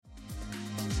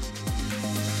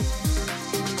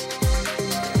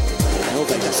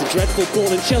That's a dreadful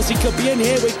ball, and Chelsea could be in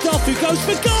here with Goff, who goes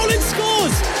for goal and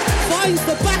scores! Finds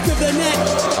the back of the net.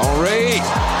 Henry!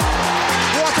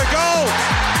 What a goal!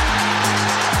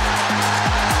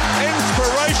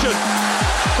 Inspiration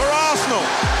for Arsenal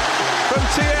from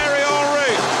Thierry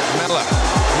Henry. Miller,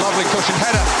 lovely cushion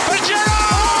header. For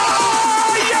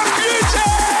Giroud! You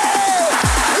beauty!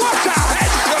 What a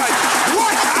head, son!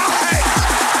 What a head!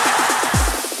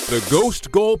 The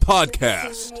Ghost Goal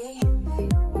Podcast.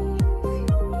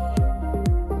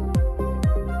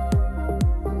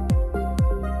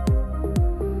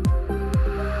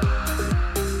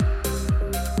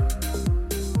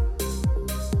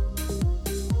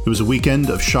 It was a weekend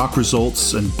of shock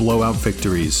results and blowout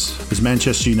victories as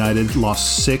Manchester United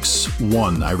lost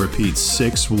 6-1, I repeat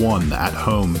 6-1 at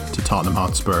home to Tottenham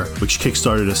Hotspur, which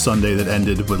kickstarted a Sunday that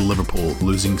ended with Liverpool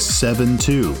losing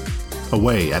 7-2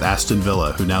 away at Aston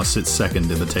Villa, who now sits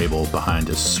second in the table behind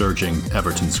a surging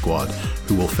Everton squad,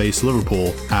 who will face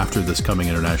Liverpool after this coming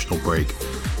international break.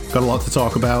 Got a lot to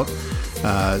talk about.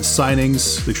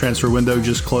 Signings, the transfer window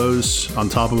just closed on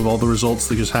top of all the results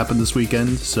that just happened this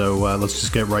weekend. So let's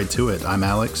just get right to it. I'm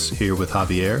Alex, here with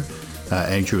Javier.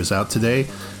 Andrew is out today.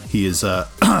 He is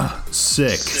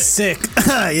sick.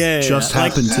 Yeah. Just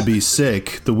happened to be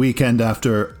sick the weekend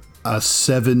after a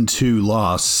 7-2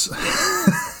 loss.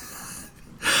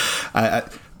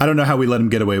 I don't know how we let him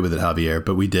get away with it, Javier,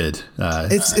 but we did.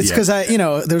 It's because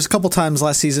there was a couple times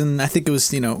last season. I think it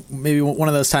was maybe one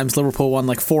of those times Liverpool won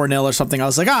like 4-0 or something. I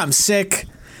was like, I'm sick,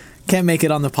 can't make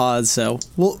it on the pod. So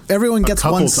everyone gets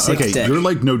one sick day. You're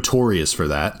like notorious for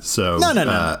that. So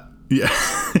no. Yeah,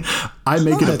 I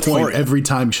make it a point every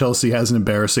time Chelsea has an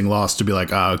embarrassing loss to be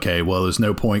like, okay, well, there's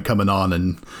no point coming on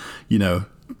and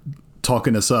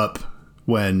talking us up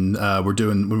when we're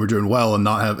doing well and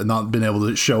not been able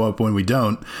to show up when we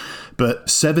don't. But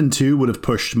 7-2 would have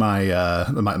pushed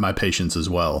my patience as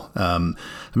well.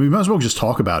 We might as well just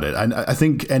talk about it. I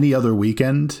think any other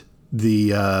weekend,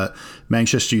 the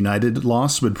Manchester United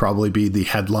loss would probably be the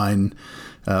headline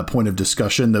point of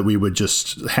discussion that we would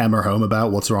just hammer home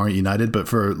about what's wrong at United. But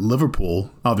for Liverpool,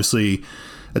 obviously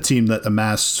a team that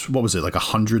amassed,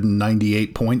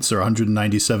 198 points or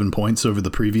 197 points over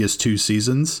the previous two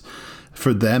seasons.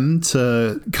 For them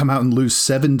to come out and lose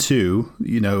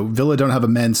 7-2, Villa don't have a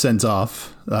man sent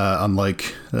off,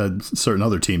 unlike a certain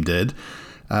other team did.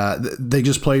 They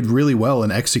just played really well and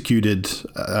executed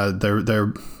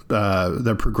their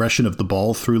progression of the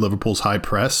ball through Liverpool's high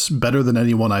press better than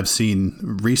anyone I've seen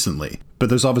recently. But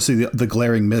there's obviously the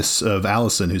glaring miss of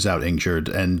Alisson, who's out injured,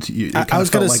 and I was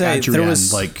going to say Adrian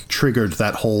triggered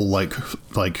that whole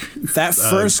that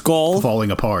first goal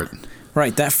falling apart.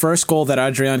 Right, that first goal that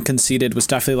Adrian conceded was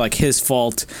definitely his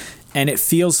fault, and it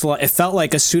felt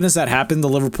like as soon as that happened, the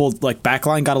Liverpool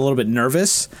backline got a little bit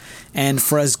nervous, and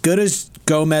for as good as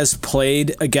Gomez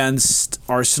played against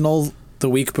Arsenal the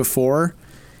week before,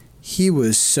 he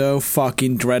was so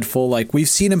fucking dreadful. We've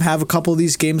seen him have a couple of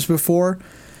these games before,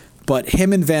 but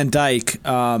him and Van Dijk,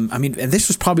 and this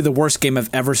was probably the worst game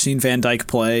I've ever seen Van Dijk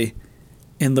play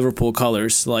in Liverpool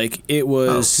colors. It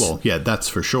was that's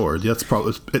for sure. That's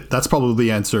probably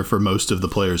the answer for most of the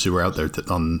players who were out there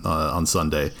on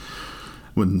Sunday.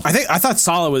 I thought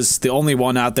Salah was the only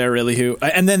one out there really who,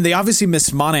 and then they obviously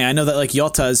missed Mane. I know that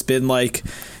Jota has been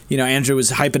Andrew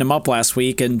was hyping him up last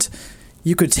week, and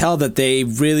you could tell that they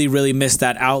really, really missed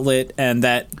that outlet and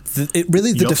that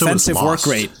the defensive work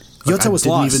rate. Jota was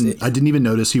lost. I didn't even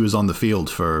notice he was on the field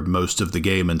for most of the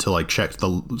game until I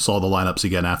saw the lineups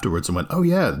again afterwards and went, oh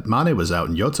yeah, Mane was out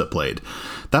and Jota played.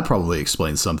 That probably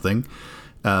explains something.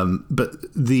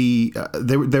 But they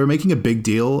were making a big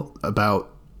deal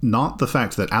about not the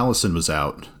fact that Alisson was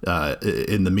out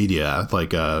in the media,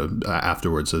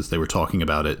 afterwards as they were talking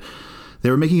about it.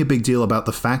 They were making a big deal about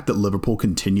the fact that Liverpool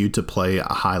continued to play a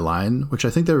high line, which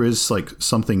I think there is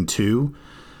something to.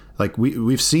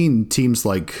 We've seen teams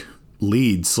like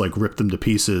Leeds rip them to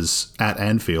pieces at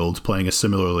Anfield playing a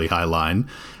similarly high line.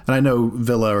 And I know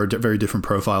Villa are a very different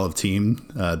profile of team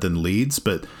than Leeds,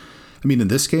 but in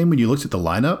this game, when you looked at the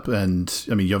lineup, and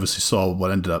you obviously saw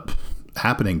what ended up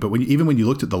happening, but when you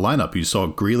looked at the lineup, you saw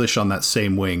Grealish on that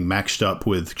same wing matched up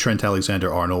with Trent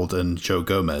Alexander-Arnold and Joe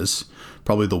Gomez,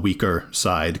 probably the weaker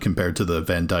side compared to the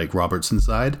Van Dijk-Robertson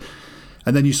side.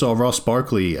 And then you saw Ross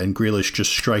Barkley and Grealish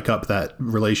just strike up that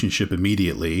relationship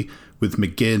immediately, with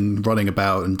McGinn running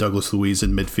about and Douglas Luiz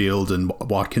in midfield and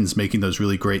Watkins making those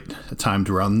really great timed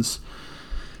runs.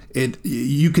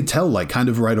 You could tell kind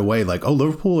of right away,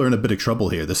 Liverpool are in a bit of trouble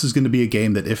here. This is going to be a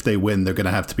game that if they win, they're going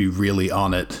to have to be really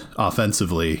on it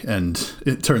offensively. And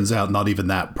it turns out not even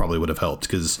that probably would have helped,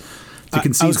 because to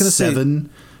concede 7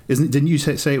 Didn't you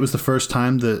say it was the first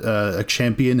time that a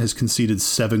champion has conceded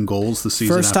 7 goals the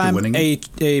season after winning? First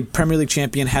time a Premier League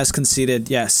champion has conceded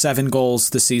 7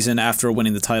 goals the season after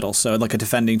winning the title. So like a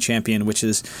defending champion, which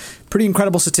is pretty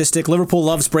incredible statistic. Liverpool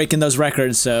loves breaking those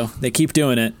records, so they keep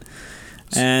doing it.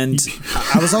 And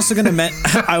I was also going to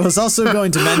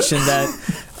mention that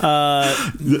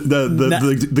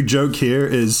the joke here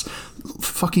is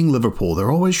fucking Liverpool. They're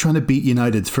always trying to beat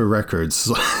United for records.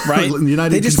 Right?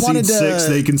 United concede 6,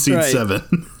 they concede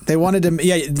 7. They wanted to.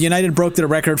 Yeah, United broke their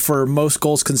record for most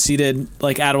goals conceded,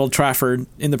 like at Old Trafford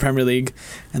in the Premier League,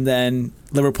 and then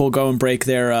Liverpool go and break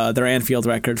their Anfield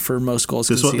record for most goals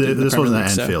conceded. This wasn't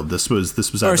at Anfield. This was at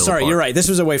Villa sorry, Park. You're right. This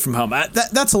was away from home.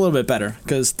 That's a little bit better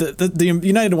because the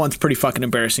United one's pretty fucking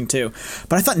embarrassing too.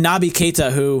 But I thought Naby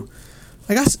Keita, who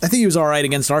I think he was all right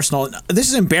against Arsenal. This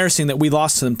is embarrassing that we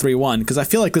lost to them 3-1 because I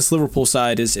feel like this Liverpool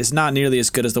side is not nearly as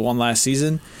good as the one last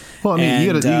season. Well, I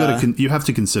mean, you have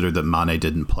to consider that Mane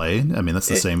didn't play. I mean, that's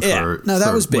the same for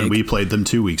was big. When we played them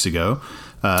 2 weeks ago.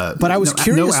 But I was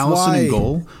curious no Alisson why. in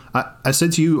goal. I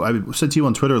said to you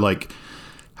on Twitter, like,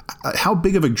 how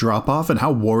big of a drop off and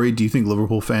how worried do you think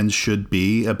Liverpool fans should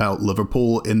be about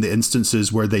Liverpool in the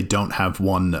instances where they don't have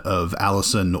one of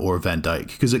Alisson or Van Dijk?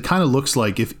 Because it kind of looks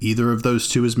like if either of those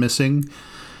two is missing,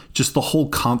 just the whole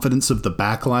confidence of the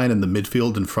back line and the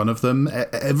midfield in front of them,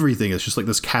 everything is just like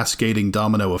this cascading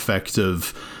domino effect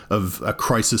of a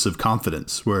crisis of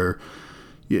confidence where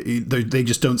they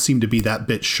just don't seem to be that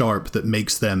bit sharp that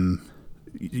makes them,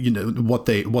 what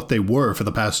they were for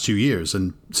the past 2 years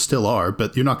and still are.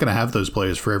 But you're not going to have those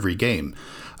players for every game.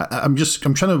 I'm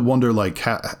trying to wonder, like,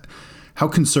 how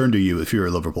concerned are you if you're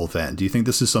a Liverpool fan? Do you think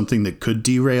this is something that could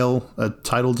derail a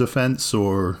title defense,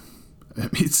 or? I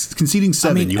mean, it's conceding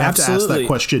 7. You have absolutely. to ask that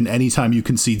question anytime you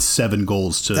concede 7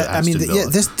 goals to Aston Villa. Yeah,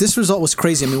 this result was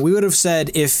crazy. I mean, we would have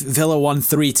said if Villa won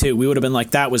 3-2, we would have been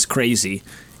like, that was crazy.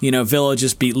 Villa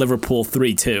just beat Liverpool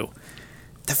 3-2.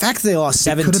 The fact that they lost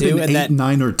 7-2 could have been and 8,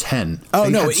 9, or 10. Oh, they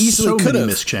no, had it easily could have. So many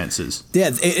missed chances. Yeah,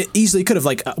 it easily could have.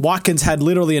 Like, Watkins had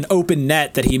literally an open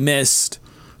net that he missed.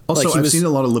 Also, I've seen a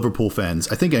lot of Liverpool fans.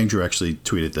 I think Andrew actually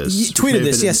tweeted this.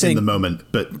 Saying in the moment.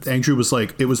 But Andrew was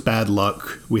like, "It was bad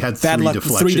luck. We had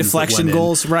 3 deflection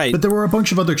goals, right? But there were a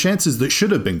bunch of other chances that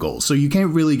should have been goals. So you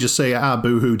can't really just say,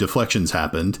 boo-hoo, deflections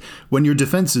happened when your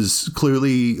defense is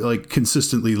clearly like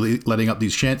consistently letting up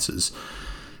these chances.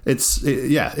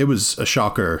 It was a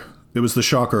shocker. It was the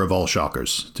shocker of all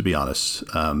shockers, to be honest.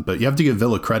 But you have to give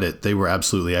Villa credit; they were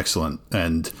absolutely excellent,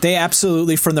 and they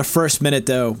absolutely from the first minute,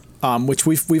 though, which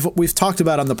we've talked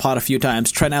about on the pod a few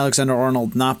times. Trent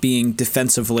Alexander-Arnold not being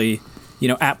defensively,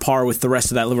 at par with the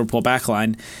rest of that Liverpool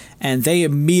backline, and they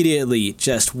immediately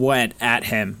just went at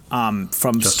him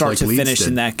from just start like to Leeds finish did.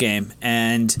 in that game,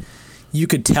 and you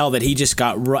could tell that he just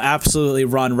got absolutely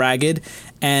run ragged,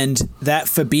 and that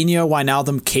Fabinho,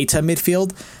 Wijnaldum, Keita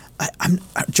midfield.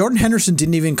 Jordan Henderson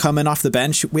didn't even come in off the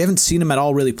bench. We haven't seen him at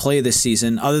all really play this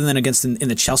season, other than against in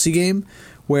the Chelsea game,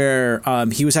 where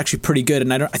he was actually pretty good.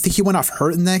 And I think he went off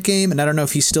hurt in that game, and I don't know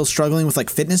if he's still struggling with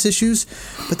like fitness issues.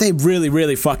 But they really,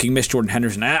 really fucking miss Jordan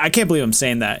Henderson. I can't believe I'm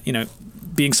saying that.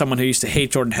 Being someone who used to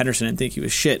hate Jordan Henderson and think he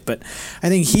was shit, but I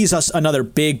think he's another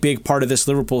big part of this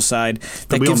Liverpool side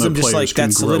that gives them just like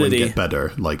that solidity. Get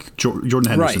better. Like Jordan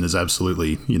Henderson has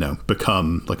absolutely,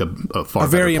 become like a far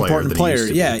very better important player.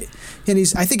 Than he used to be.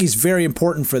 And I think he's very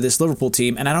important for this Liverpool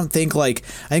team. And I think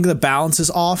the balance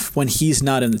is off when he's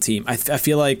not in the team. I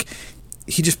feel like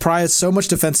he just provides so much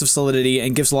defensive solidity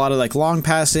and gives a lot of like long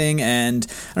passing, and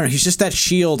I don't know, he's just that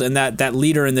shield and that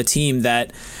leader in the team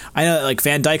that I know like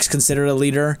Van Dijk's considered a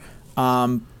leader,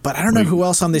 but I don't know who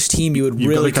else on this team you would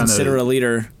really consider a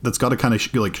leader. That's got to kind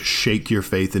of like shake your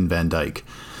faith in Van Dijk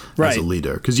as a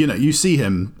leader, because you see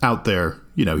him out there,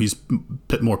 he's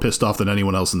more pissed off than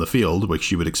anyone else in the field,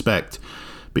 which you would expect.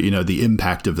 But the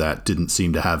impact of that didn't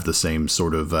seem to have the same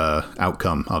sort of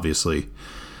outcome, obviously.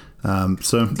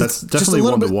 So that's definitely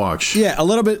one to watch. Yeah, a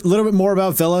little bit more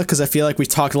about Villa, because I feel like we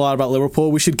talked a lot about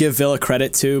Liverpool. We should give Villa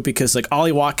credit too, because like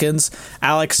Ollie Watkins,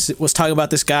 Alex was talking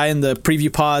about this guy in the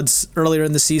preview pods earlier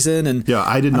in the season, and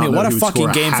I did not know what he a would fucking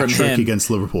score game a from him against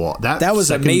Liverpool. That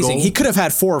was amazing. He could have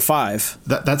had 4 or 5.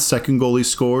 That second goal he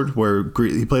scored, where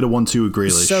he played a 1-2 with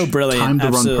Grealish, so brilliant, timed to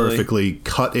absolutely. Run perfectly,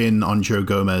 cut in on Joe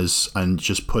Gomez, and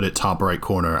just put it top right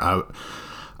corner.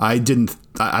 I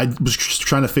was just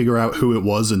trying to figure out who it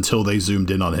was until they zoomed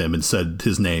in on him and said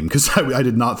his name, because I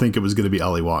did not think it was going to be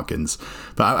Ollie Watkins.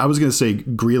 But I was going to say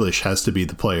Grealish has to be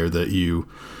the player that you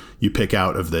pick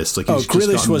out of this. Like,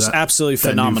 Grealish was absolutely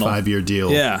phenomenal. That new 5-year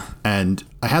deal. Yeah. And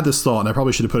I had this thought, and I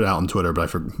probably should have put it out on Twitter, but I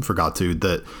forgot to,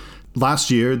 that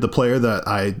last year, the player that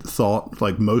I thought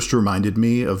like most reminded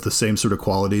me of the same sort of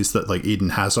qualities that like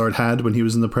Eden Hazard had when he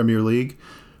was in the Premier League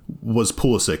was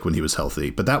Pulisic when he was healthy.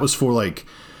 But that was for like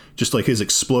just like his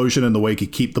explosion and the way he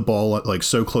could keep the ball like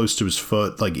so close to his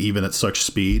foot, like even at such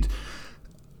speed.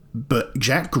 But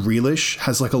Jack Grealish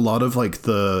has like a lot of like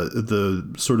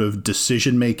the sort of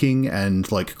decision making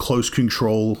and like close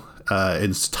control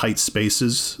in tight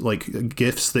spaces, like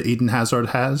gifts that Eden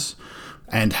Hazard has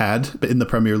and had in the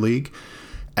Premier League.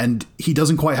 And he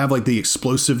doesn't quite have like the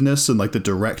explosiveness and like the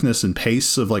directness and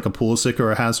pace of like a Pulisic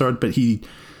or a Hazard, but he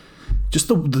just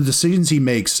the decisions he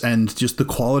makes and just the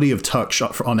quality of touch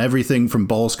on everything from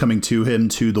balls coming to him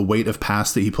to the weight of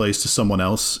pass that he plays to someone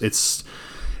else.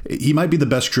 He might be the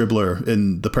best dribbler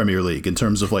in the Premier League in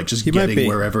terms of like just getting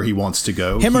wherever he wants to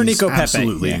go. Him or Nico Pepe.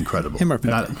 Absolutely incredible. Him or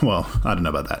Pepe. Well, I don't know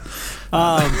about that.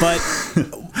 But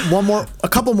a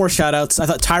couple more shout outs. I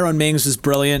thought Tyrone Mings was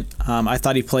brilliant. I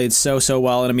thought he played so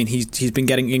well. And I mean, he's been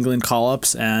getting England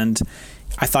call-ups, and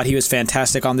I thought he was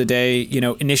fantastic on the day,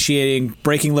 initiating,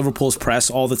 breaking Liverpool's press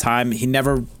all the time. He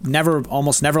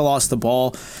almost never lost the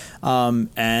ball.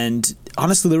 And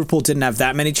honestly, Liverpool didn't have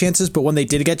that many chances, but when they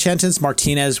did get chances,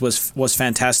 Martinez was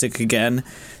fantastic again.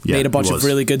 Yeah, made a bunch of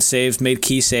really good saves, made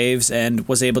key saves, and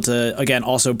was able to, again,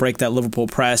 also break that Liverpool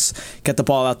press, get the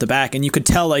ball out the back. And you could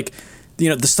tell, like,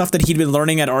 the stuff that he'd been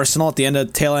learning at Arsenal at the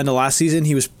tail end of last season,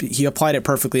 he applied it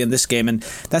perfectly in this game, and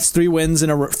that's 3 wins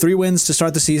to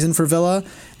start the season for Villa.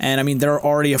 And I mean, they're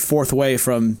already a fourth away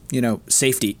from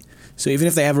safety. So even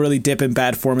if they have a really dip in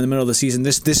bad form in the middle of the season,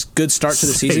 this good start to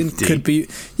the season could be.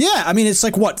 Yeah, I mean, it's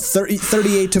like what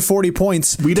 38 to 40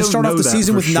 points to start off the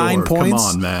season with 9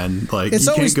 points. Come on, man! Like it's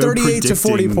always 38 to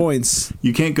 40 points.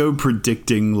 You can't go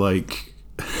predicting like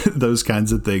those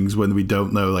kinds of things when we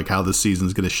don't know like how the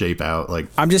season's going to shape out. Like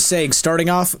I'm just saying, starting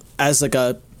off as like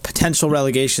a potential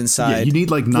relegation side, yeah, you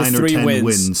need like 9 or 10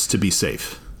 wins to be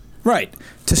safe. Right.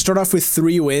 To start off with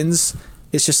 3 wins,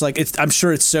 it's just like I'm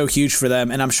sure it's so huge for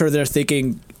them, and I'm sure they're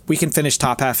thinking we can finish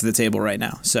top half of the table right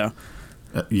now. So,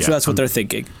 so that's what they're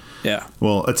thinking. Yeah.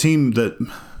 Well, a team that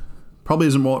probably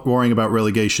isn't worrying about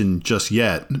relegation just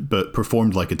yet, but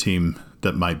performed like a team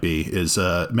that might be, is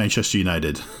Manchester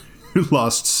United, who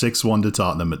lost 6-1 to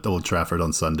Tottenham at Old Trafford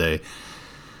on Sunday.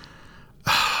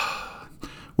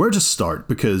 Where to start?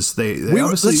 Because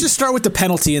let's just start with the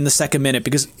penalty in the second minute,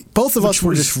 because both of us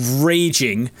were just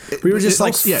raging. We were just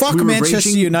fuck Manchester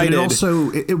United.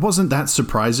 But it wasn't that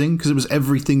surprising because it was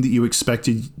everything that you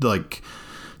expected like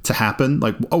to happen.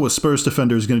 Like, a Spurs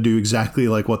defender is going to do exactly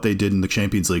like what they did in the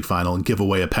Champions League final and give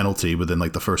away a penalty within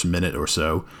like the first minute or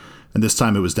so. And this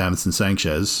time it was Davinson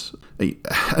Sanchez.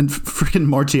 And freaking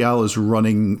Martial is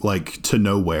running like to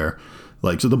nowhere.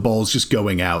 Like, so the ball's just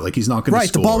going out. Like, he's not going to score.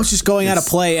 Right, the ball was just going out of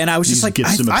play, and I was just like,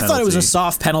 I thought it was a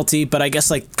soft penalty, but I guess,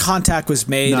 like, contact was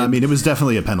made. No, I mean, it was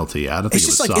definitely a penalty. I don't think it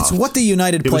was soft. It's just like, it's what the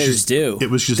United players do.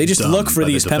 It was just they just look for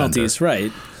these penalties,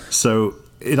 right. So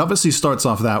it obviously starts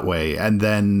off that way, and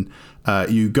then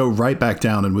you go right back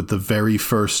down, and with the very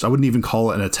first, I wouldn't even call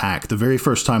it an attack, the very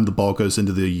first time the ball goes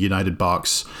into the United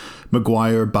box,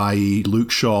 Maguire, Bailly,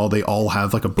 Luke Shaw, they all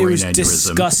have like a brain aneurysm. It was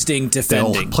disgusting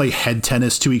defending. They all play head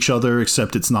tennis to each other,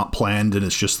 except it's not planned and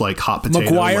it's just like hot potato.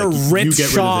 Maguire ripped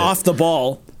Shaw off the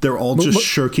ball. They're all just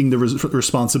shirking the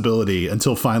responsibility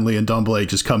until finally Ndombele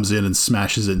just comes in and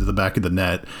smashes it into the back of the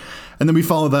net. And then we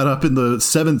follow that up in the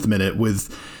 7th minute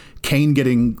with Kane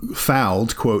getting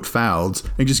fouled, quote,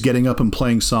 fouled, and just getting up and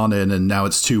playing Son in, and now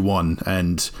it's 2-1.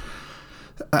 And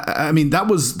I mean, that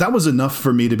was enough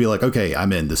for me to be like, okay,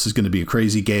 I'm in. This is going to be a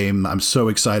crazy game. I'm so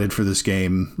excited for this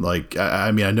game. Like,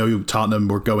 I mean, I know Tottenham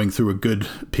were going through a good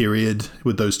period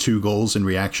with those 2 goals in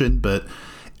reaction, but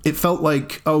it felt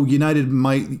like, United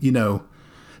might,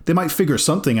 they might figure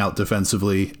something out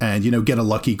defensively and, get a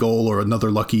lucky goal or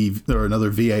another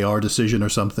VAR decision or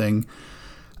something.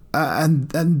 And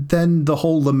then the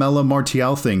whole Lamela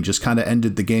Martial thing just kind of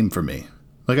ended the game for me.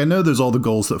 Like, I know there's all the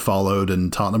goals that followed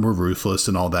and Tottenham were ruthless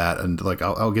and all that. And like,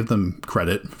 I'll give them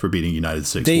credit for beating United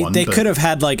 6-1. They could have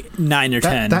had like 9 or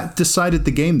 10. That decided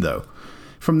the game though.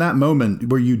 From that moment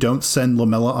where you don't send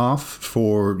Lamela off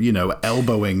for,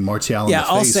 elbowing Martial in the face.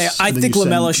 Yeah, I'll say, I think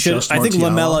Lamela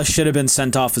should have been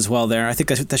sent off as well there. I think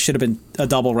that should have been a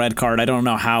double red card. I don't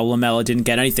know how Lamela didn't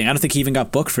get anything. I don't think he even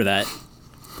got booked for that.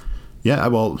 Yeah,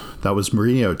 well, that was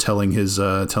Mourinho telling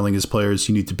his players,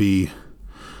 you need to be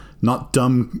not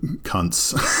dumb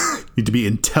cunts. You need to be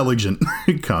intelligent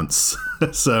cunts.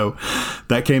 So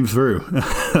that came through.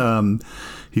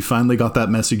 He finally got that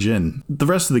message in. The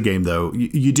rest of the game, though,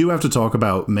 you do have to talk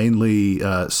about mainly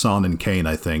Son and Kane,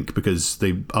 I think, because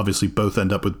they obviously both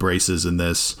end up with braces in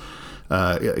this.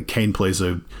 Kane plays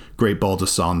a great ball to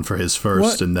Son for his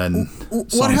first, and then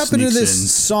what happened to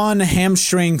this Son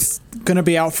hamstring going to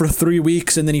be out for 3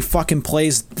 weeks, and then he fucking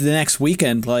plays the next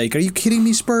weekend? Like, are you kidding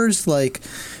me, Spurs? Like,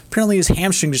 apparently his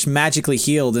hamstring just magically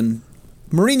healed, and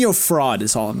Mourinho fraud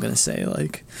is all I'm going to say.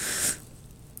 Like,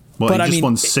 well, but he just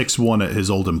won 6-1 at his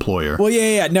old employer. Well,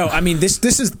 yeah. No, I mean, this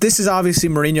is obviously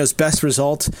Mourinho's best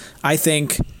result. I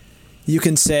think you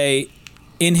can say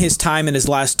in his time in his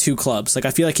last 2 clubs. Like,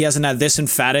 I feel like he hasn't had this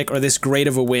emphatic or this great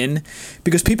of a win,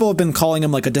 because people have been calling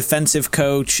him like a defensive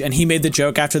coach, and he made the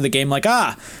joke after the game like,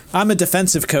 I'm a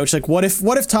defensive coach. Like, what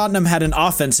if Tottenham had an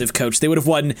offensive coach? They would have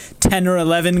won 10 or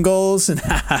 11 goals, and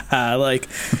like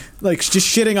just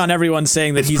shitting on everyone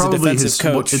saying that he's a defensive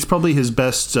coach. It's probably his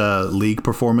best league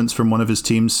performance from one of his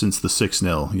teams since the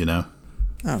 6-0, you know?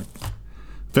 Oh.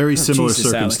 Very similar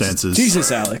Jesus, circumstances. Alex.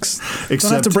 Jesus, Alex.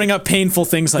 Don't have to bring up painful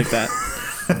things like that.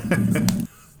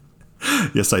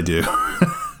 Yes, I do.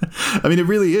 I mean, it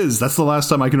really is. That's the last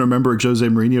time I can remember a Jose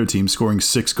Mourinho team scoring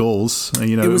 6 goals.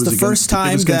 You know, it was the first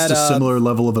time against a similar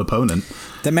level of opponent.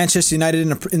 That Manchester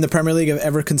United in the Premier League have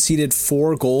ever conceded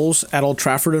 4 goals at Old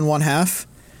Trafford in one half,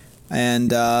 and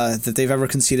that they've ever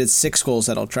conceded 6 goals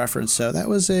at Old Trafford. So that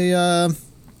was and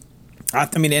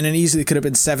it easily could have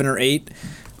been 7 or 8.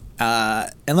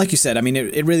 And like you said, I mean,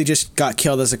 it really just got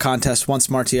killed as a contest once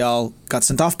Martial got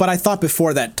sent off. But I thought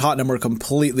before that Tottenham were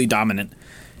completely dominant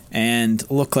and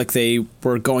looked like they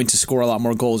were going to score a lot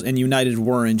more goals, and United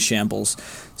were in shambles.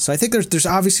 So I think there's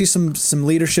obviously some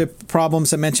leadership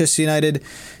problems at Manchester United.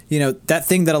 You know, that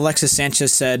thing that Alexis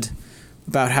Sanchez said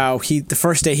about how the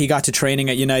first day he got to training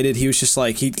at United, he was just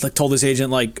like, he told his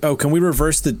agent, like, oh, can we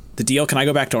reverse the deal? Can I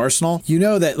go back to Arsenal? You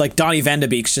know that, like, Donny van de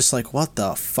Beek's just like, what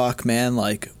the fuck, man?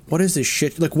 Like, what is this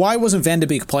shit? Like, why wasn't Van de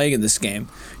Beek playing in this game?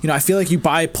 You know, I feel like you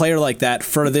buy a player like that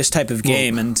for this type of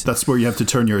game. And that's where you have to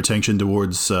turn your attention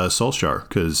towards Solskjaer,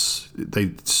 because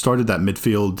they started that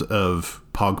midfield of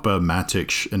Pogba,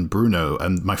 Matic, and Bruno.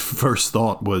 And my first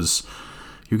thought was,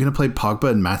 you're going to play Pogba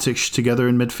and Matic together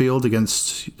in midfield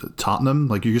against Tottenham?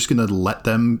 Like, you're just going to let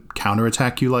them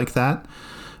counterattack you like that?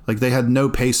 Like, they had no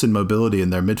pace and mobility in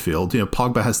their midfield. You know,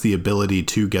 Pogba has the ability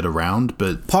to get around,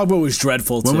 but Pogba was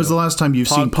dreadful too. When was the last time you've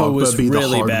seen Pogba be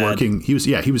really the hardworking?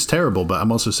 Bad. He was terrible. But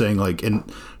I'm also saying, like,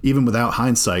 even without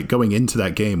hindsight, going into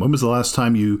that game, when was the last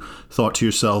time you thought to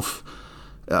yourself,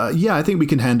 I think we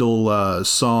can handle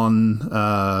Son?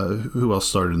 Who else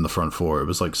started in the front 4? It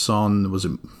was like Son. Was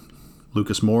it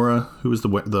Lucas Moura? Who was the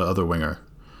other winger?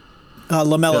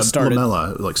 Lamella started.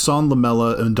 Lamella, like Son,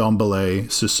 Lamella, and Ndombele,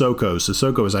 Sissoko.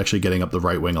 Sissoko is actually getting up the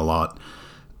right wing a lot.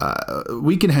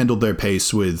 We can handle their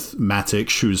pace with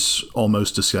Matic, who's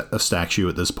almost a statue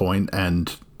at this point,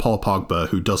 and Paul Pogba,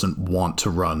 who doesn't want to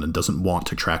run and doesn't want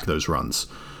to track those runs.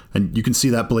 And you can see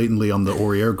that blatantly on the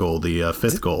Aurier goal, the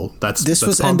 5th goal. That's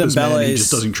Pogba's man. He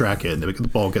just doesn't track it, and the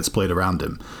ball gets played around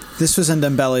him. This was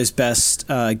Ndombele's best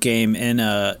game in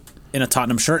a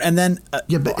Tottenham shirt, and then I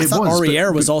thought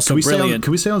Aurier was also brilliant.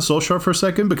 Can we stay on Solskjaer for a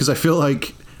second? Because I feel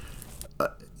like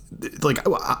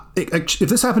if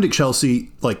this happened at Chelsea,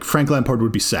 like, Frank Lampard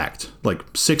would be sacked. Like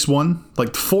 6-1, like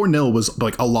 4-0 was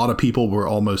like, a lot of people were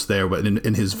almost there, but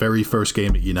in his very first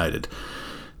game at United.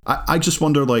 I just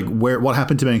wonder, like, what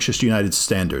happened to Manchester United's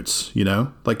standards, you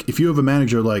know? Like, if you have a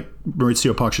manager like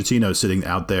Maurizio Pochettino sitting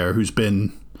out there who's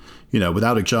been, you know,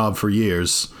 without a job for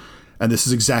years, and this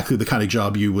is exactly the kind of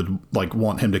job you would, like,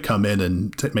 want him to come in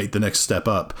and make the next step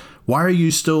up. Why are you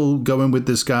still going with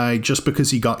this guy just because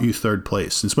he got you 3rd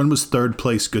place? Since when was 3rd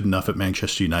place good enough at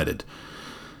Manchester United?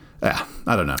 I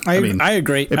don't know. I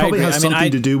agree. It probably has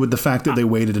something to do with the fact that they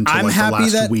waited until the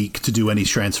last week to do any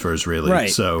transfers, really.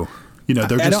 Right. So, you know,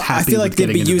 they're just happy. I feel like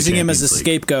they'd be using him as a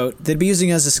scapegoat. They'd be using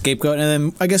him as a scapegoat, and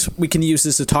then I guess we can use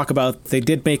this to talk about. They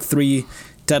did make 3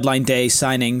 deadline day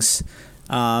signings.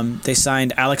 They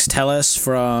signed Alex Telles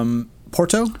from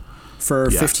Porto for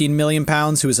 £15 million,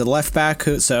 who is a left back.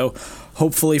 So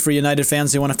hopefully for United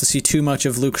fans, they won't have to see too much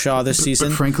of Luke Shaw this season.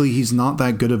 But frankly, he's not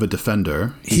that good of a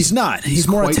defender. He's not. He's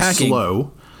more quite attacking.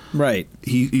 Slow. Right.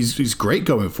 He's great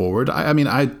going forward. I mean,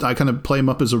 I kind of play him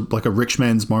up as a rich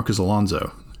man's Marcus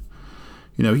Alonso.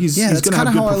 You know, he's going to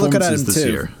have good performances this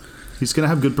year. He's going to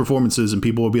have good performances, and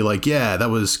people will be like, yeah, that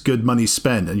was good money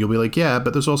spent. And you'll be like, yeah,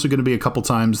 but there's also going to be a couple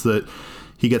times that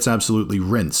he gets absolutely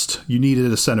rinsed. You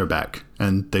needed a center back,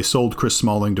 and they sold Chris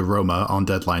Smalling to Roma on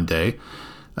deadline day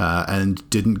and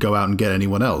didn't go out and get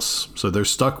anyone else. So they're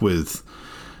stuck with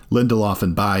Lindelof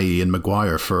and Bailly and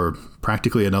Maguire for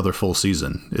practically another full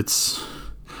season. It's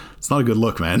not a good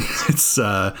look, man. It's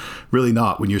really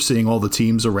not, when you're seeing all the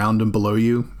teams around and below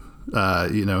you,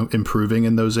 improving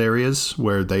in those areas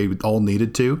where they all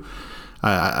needed to.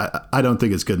 I don't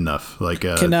think it's good enough. Like,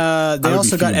 they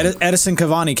also got Edison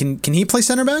Cavani. Can he play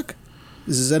center back?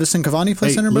 Does Edison Cavani play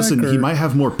center back? Listen, he might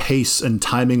have more pace and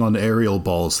timing on aerial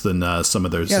balls than some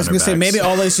of those. Yeah, I was going to say maybe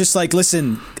Ole's just like,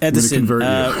 listen, Edison,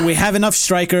 we have enough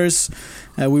strikers.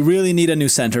 We really need a new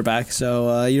center back.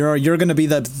 So you're going to be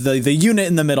the unit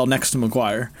in the middle next to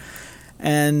Maguire.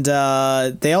 And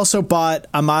they also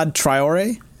bought Amad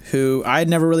Traore, who I had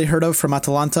never really heard of, from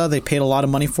Atalanta. They paid a lot of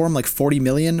money for him, like $40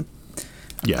 million.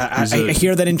 Yeah, I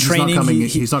hear that in training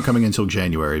he's not coming until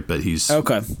January, but he's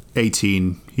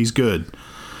 18. He's good,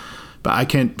 but I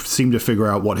can't seem to figure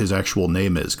out what his actual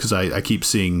name is because I keep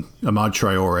seeing Amad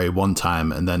Traore one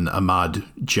time and then Amad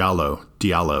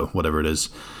Diallo, whatever it is,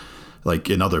 like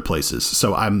in other places.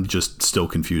 So I'm just still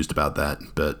confused about that,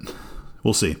 but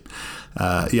we'll see.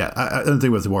 I don't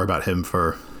think we have to worry about him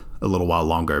for a little while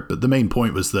longer. But the main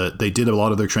point was that they did a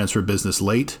lot of their transfer business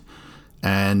late.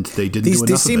 And they didn't do enough of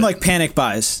it. They seemed like panic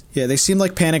buys. Yeah, they seemed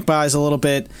like panic buys a little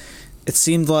bit. It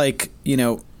seemed like,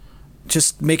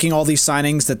 just making all these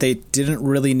signings that they didn't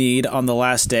really need on the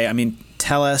last day. I mean,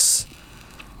 Telles,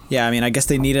 I guess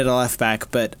they needed a left back,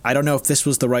 but I don't know if this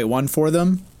was the right one for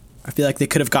them. I feel like they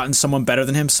could have gotten someone better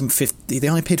than him. They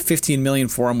only paid $15 million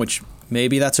for him, which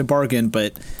maybe that's a bargain,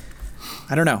 but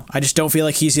I don't know. I just don't feel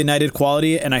like he's United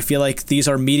quality, and I feel like these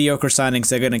are mediocre signings.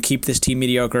 They're going to keep this team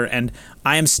mediocre, and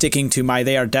I am sticking to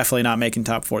they are definitely not making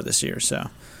top 4 this year. So,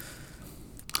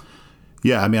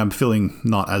 yeah, I'm feeling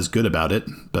not as good about it,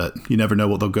 but you never know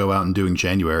what they'll go out and do in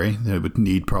January. They would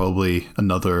need probably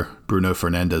another Bruno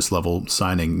Fernandes level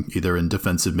signing, either in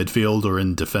defensive midfield or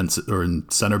in defense or in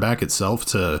center back itself,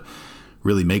 to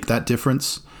really make that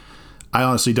difference. I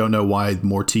honestly don't know why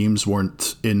more teams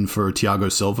weren't in for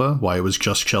Thiago Silva, why it was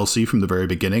just Chelsea from the very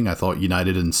beginning. I thought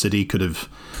United and City could have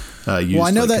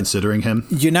used considering him.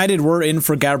 United were in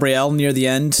for Gabriel near the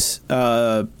end,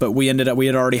 but we had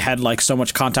already had so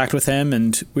much contact with him,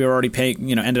 and we were already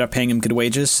ended up paying him good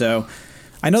wages. So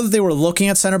I know that they were looking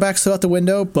at center backs throughout the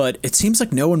window, but it seems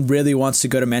like no one really wants to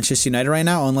go to Manchester United right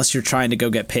now unless you're trying to go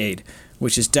get paid,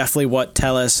 which is definitely what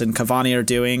Telles and Cavani are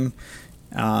doing.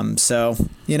 So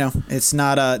it's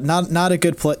not a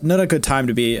good time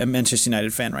to be a Manchester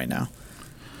United fan right now.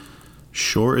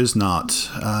 Sure is not.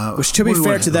 Which, to be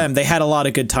fair to them, they had a lot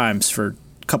of good times for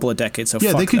a couple of decades. So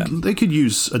yeah, they could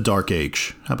use a dark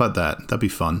age. How about that? That'd be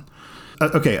fun.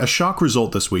 Okay, a shock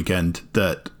result this weekend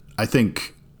that I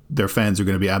think their fans are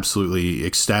going to be absolutely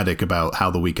ecstatic about how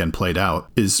the weekend played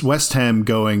out is West Ham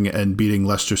going and beating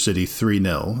Leicester City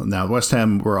 3-0. Now, West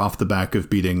Ham were off the back of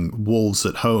beating Wolves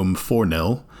at home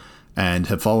 4-0 and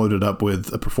have followed it up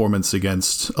with a performance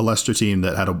against a Leicester team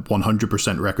that had a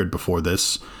 100% record before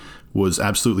this, was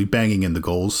absolutely banging in the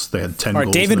goals. They had 10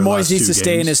 goals. David in their Moyes last needs to 2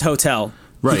 stay games. in his hotel.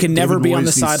 Right. He can never David be Moyes on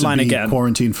the sideline again.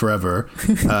 Quarantined forever.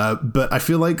 But I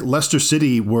feel like Leicester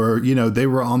City were, they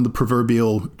were on the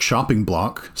proverbial chopping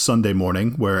block Sunday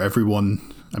morning where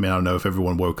everyone, I don't know if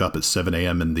everyone woke up at 7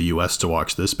 a.m. in the US to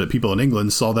watch this, but people in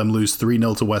England saw them lose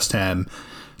 3-0 to West Ham,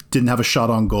 didn't have a shot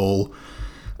on goal.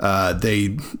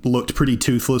 They looked pretty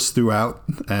toothless throughout,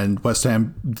 and West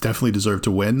Ham definitely deserved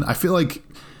to win. I feel like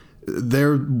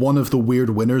they're one of the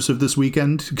weird winners of this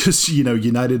weekend because,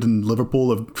 United and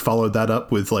Liverpool have followed that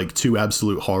up with 2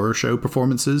 absolute horror show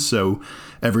performances. So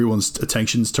everyone's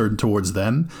attention's turned towards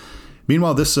them.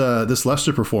 Meanwhile, this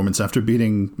Leicester performance after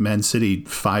beating Man City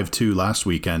 5-2 last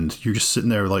weekend, you're just sitting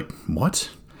there like,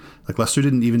 what? Leicester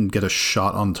didn't even get a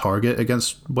shot on target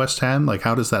against West Ham.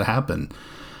 How does that happen?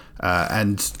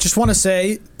 And just want to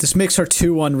say this makes our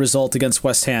 2-1 result against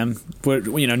West Ham. We're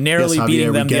narrowly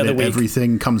beating them the other week.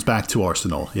 Everything comes back to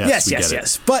Arsenal.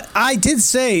 Yes. But I did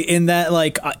say in that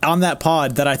on that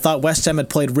pod that I thought West Ham had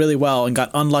played really well and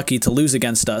got unlucky to lose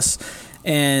against us,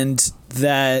 and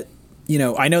that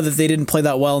I know that they didn't play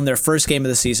that well in their first game of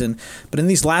the season, but in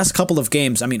these last couple of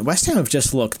games, West Ham have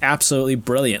just looked absolutely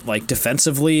brilliant,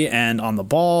 defensively and on the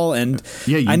ball. And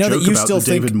yeah, I know joke that you about still the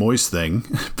think David Moyes thing,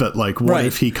 but what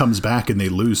if he comes back and they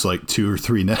lose 2 or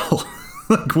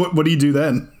 3-0? What do you do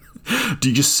then? Do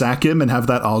you just sack him and have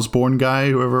that Osborne guy,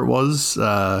 whoever it was,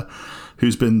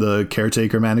 who's been the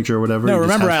caretaker manager or whatever? No,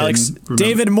 remember, Alex,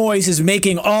 David Moyes is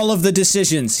making all of the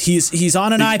decisions. He's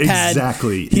on an iPad.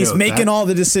 Exactly. He's making all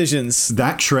the decisions.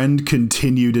 That trend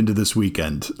continued into this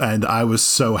weekend, and I was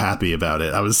so happy about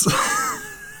it. I was...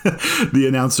 The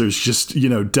announcers just,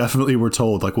 definitely were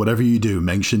told, whatever you do,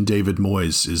 mention David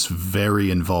Moyes is very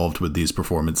involved with these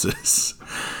performances.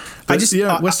 I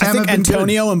think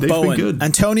Antonio and Bowen.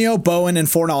 Antonio, Bowen, and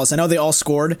Fornals, I know they all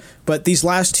scored, but these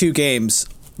last 2 games,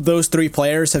 those 3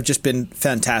 players have just been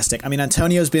fantastic.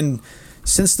 Antonio's been,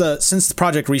 since the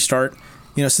Project Restart,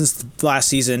 since last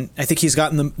season. I think he's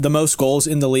gotten the most goals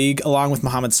in the league along with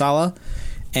Mohamed Salah.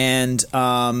 And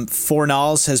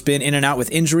Fornals has been in and out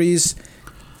with injuries.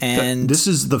 And this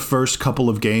is the first couple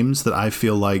of games that I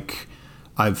feel like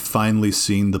I've finally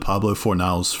seen the Pablo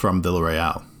Fornals from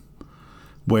Villarreal,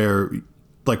 where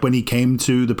like when he came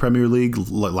to the Premier League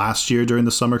last year during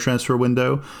the summer transfer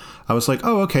window, I was like,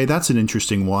 oh, okay, that's an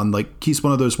interesting one. Like he's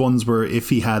one of those ones where if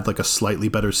he had like a slightly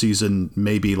better season,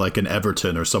 maybe like an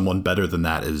Everton or someone better than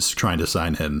that is trying to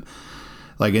sign him.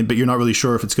 But you're not really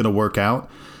sure if it's going to work out.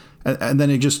 And then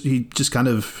he just kind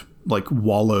of like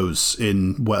wallows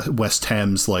in West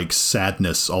Ham's like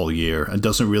sadness all year and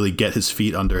doesn't really get his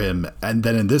feet under him. And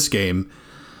then in this game,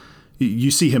 you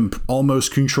see him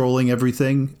almost controlling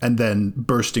everything and then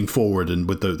bursting forward and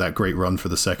with that great run for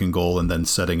the second goal and then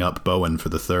setting up Bowen for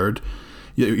the third.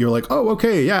 You're like, oh,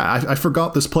 okay, yeah, I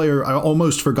forgot this player. I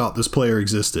almost forgot this player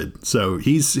existed. So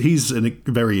he's a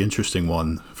very interesting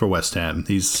one for West Ham.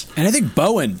 And I think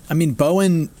Bowen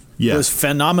was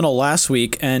phenomenal last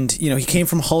week, and he came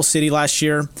from Hull City last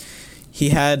year. He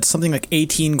had something like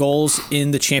 18 goals in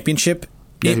the championship.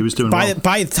 Yeah, he was doing well.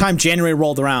 By the time January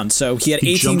rolled around, so he had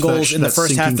 18 goals in the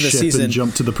first half of the season. And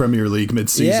jumped to the Premier League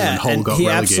mid-season, and Hull got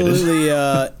relegated.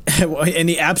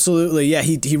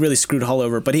 He really screwed Hull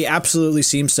over, but he absolutely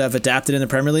seems to have adapted in the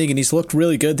Premier League, and he's looked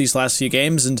really good these last few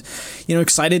games, and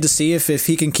excited to see if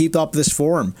he can keep up this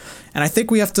form. And I think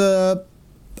we have to.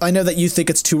 I know that you think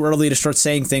it's too early to start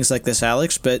saying things like this,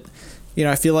 Alex, but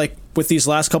I feel like with these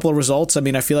last couple of results,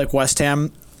 I feel like West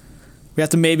Ham, we have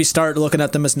to maybe start looking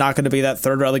at them as not going to be that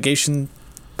third relegation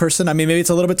person. Maybe it's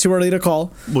a little bit too early to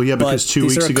call. Well, yeah, because 2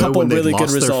 weeks ago when they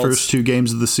lost their first 2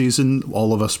 games of the season,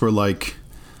 all of us were like,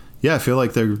 yeah, I feel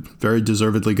like they're very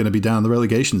deservedly going to be down in the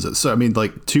relegations. So,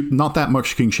 not that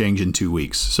much can change in 2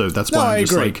 weeks. So that's why I'm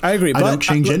just like, I agree. I don't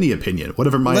change any opinion.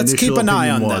 Whatever my initial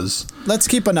opinion was. Let's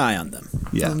keep an eye on them.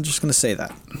 Yeah. I'm just going to say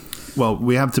that. Well,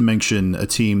 we have to mention a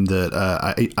team that,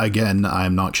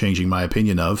 I'm not changing my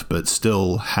opinion of, but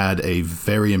still had a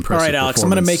very impressive performance. All right, Alex, I'm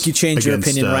going to make you change your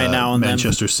opinion right now on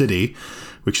Manchester City,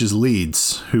 which is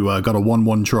Leeds, who got a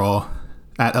 1-1 draw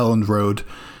at Elland Road.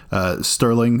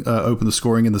 Sterling opened the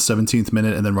scoring in the 17th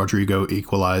minute, and then Rodrigo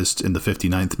equalized in the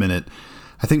 59th minute.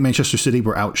 I think Manchester City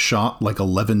were outshot like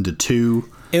 11-2.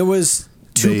 It was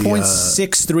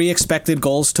 2.63 expected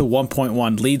goals to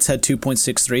 1.1. Leeds had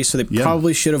 2.63, so they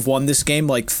probably should have won this game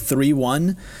like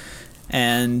 3-1.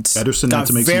 And Ederson got had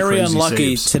to make very some crazy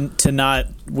unlucky saves. to not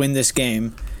win this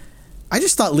game. I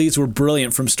just thought Leeds were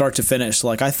brilliant from start to finish.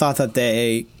 Like I thought that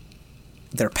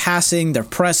they're passing, they're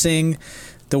pressing.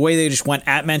 The way they just went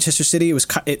at Manchester City,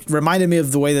 it reminded me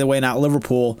of the way they went at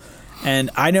Liverpool. And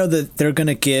I know that they're going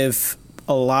to give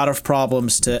a lot of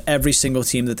problems to every single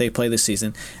team that they play this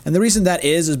season. And the reason that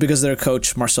is because their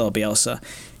coach, Marcelo Bielsa.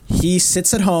 He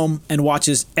sits at home and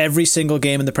watches every single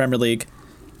game in the Premier League.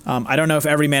 I don't know if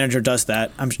every manager does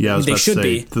that. They should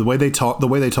be. The way they talk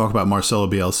about Marcelo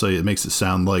Bielsa, it makes it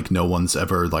sound like no one's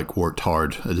ever worked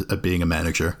hard at being a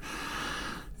manager.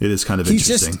 It is kind of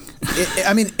interesting.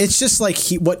 It's just like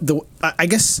I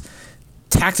guess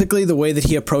tactically the way that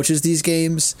he approaches these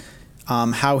games,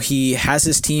 how he has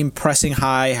his team pressing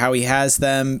high, how he has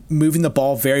them moving the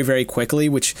ball very, very quickly,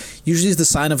 which usually is the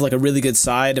sign of like a really good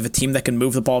side of a team that can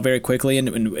move the ball very quickly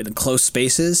in close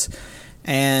spaces.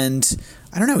 And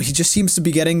I don't know, he just seems to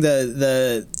be getting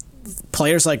the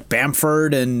players like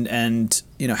Bamford and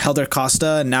Helder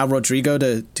Costa and now Rodrigo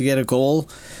to get a goal.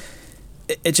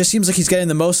 It just seems like he's getting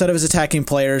the most out of his attacking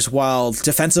players, while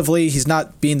defensively he's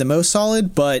not being the most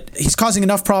solid, but he's causing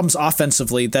enough problems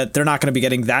offensively that they're not going to be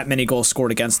getting that many goals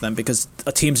scored against them because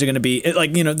teams are going to be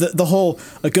the whole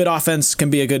a good offense can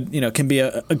be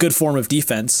a good form of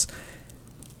defense.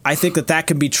 I think that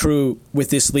can be true with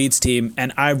this Leeds team,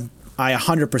 and I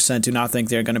 100% do not think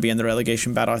they're going to be in the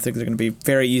relegation battle. I think they're going to be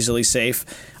very easily safe.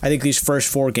 I think these first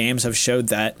 4 games have showed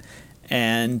that,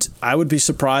 and I would be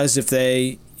surprised if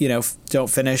they don't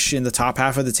finish in the top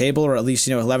half of the table, or at least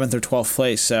 11th or 12th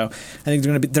place. So I think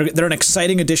they're an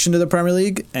exciting addition to the Premier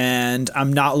League, and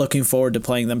I'm not looking forward to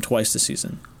playing them twice this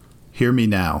season. Hear me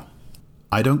now.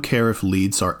 I don't care if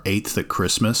Leeds are 8th at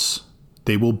Christmas.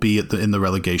 They will be in the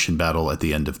relegation battle at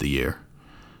the end of the year.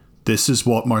 This is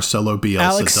what Marcelo Bielsa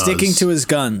Alex does. Sticking to his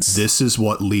guns. This is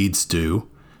what Leeds do.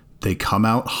 They come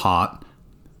out hot.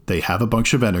 They have a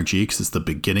bunch of energy because it's the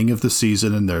beginning of the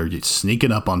season and they're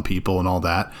sneaking up on people and all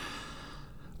that.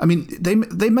 They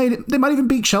might even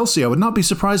beat Chelsea. I would not be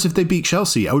surprised if they beat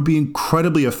Chelsea. I would be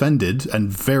incredibly offended and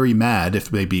very mad if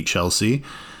they beat Chelsea.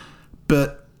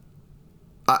 But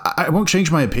I won't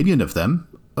change my opinion of them.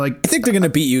 Like, I think they're going to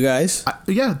beat you guys.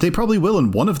 Yeah, they probably will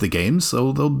in one of the games.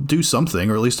 They'll do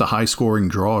something, or at least a high-scoring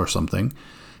draw or something.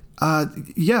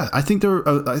 Yeah, I think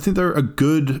they're a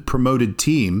good promoted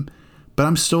team, but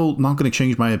I'm still not going to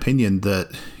change my opinion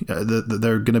that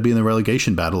they're going to be in the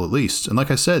relegation battle at least. And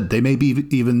like I said, they may be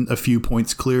even a few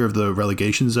points clear of the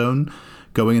relegation zone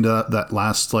going into that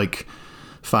last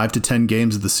 5 to 10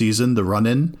 games of the season, the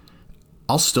run-in.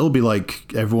 I'll still be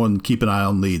like, everyone keep an eye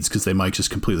on Leeds because they might just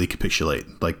completely capitulate.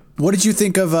 What did you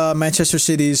think of Manchester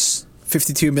City's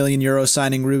 €52 million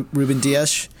signing Ruben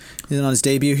Dias on his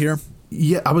debut here?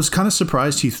 Yeah, I was kind of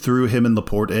surprised he threw him and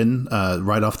Laporte in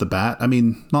right off the bat. I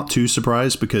mean, not too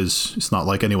surprised because it's not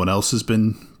like anyone else has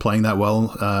been playing that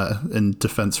well in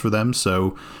defense for them.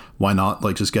 So why not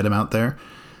just get him out there?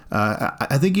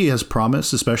 I think he has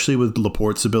promise, especially with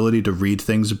Laporte's ability to read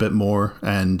things a bit more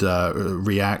and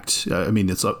react. I mean,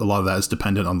 a lot of that is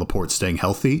dependent on Laporte staying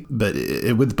healthy. But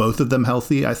with both of them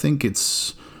healthy, I think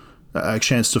it's a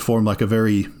chance to form a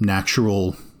very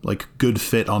natural, good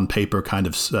fit on paper kind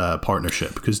of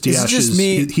partnership. Because Dias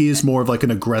he is more of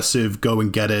an aggressive, go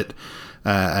and get it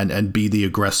and be the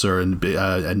aggressor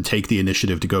and take the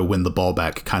initiative to go win the ball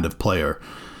back kind of player.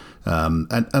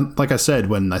 And like I said,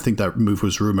 when I think that move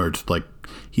was rumored,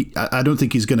 I don't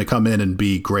think he's going to come in and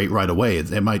be great right away.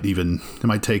 It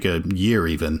might take a year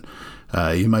even.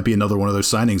 He might be another one of those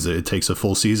signings that it takes a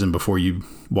full season before you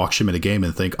watch him in a game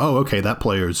and think, oh, okay, that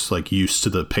player's used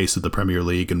to the pace of the Premier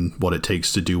League and what it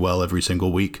takes to do well every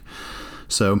single week.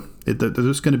 So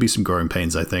there's going to be some growing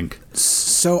pains, I think.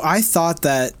 So I thought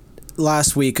that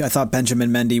last week, I thought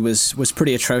Benjamin Mendy was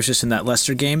pretty atrocious in that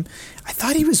Leicester game. I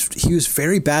thought he was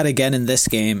very bad again in this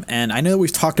game, and I know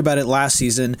we've talked about it last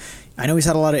season. I know he's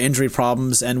had a lot of injury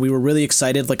problems, and we were really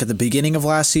excited at the beginning of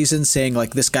last season saying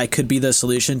this guy could be the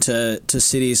solution to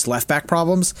City's left back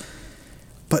problems.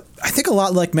 But I think a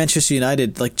lot like Manchester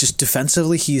United, just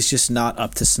defensively, he's just not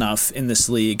up to snuff in this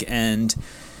league. And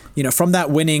from that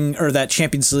winning or that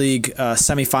Champions League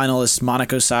semi-finalist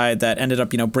Monaco side that ended up,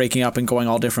 breaking up and going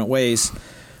all different ways,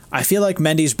 I feel like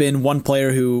Mendy's been one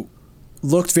player who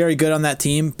looked very good on that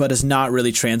team, but has not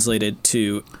really translated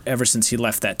to ever since he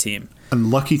left that team. And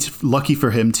lucky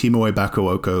for him, Timo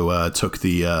Bakayoko took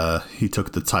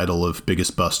the title of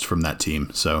biggest bust from that team.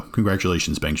 So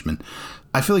congratulations, Benjamin.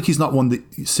 I feel like he's not one that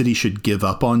City should give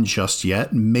up on just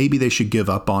yet. Maybe they should give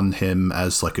up on him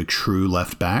as a true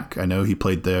left back. I know he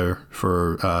played there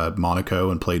for Monaco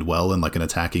and played well in an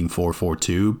attacking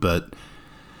 4-4-2, but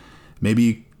maybe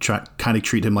you kind of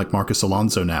treat him like Marcus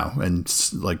Alonso now and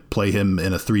play him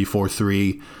in a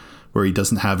 3-4-3 where he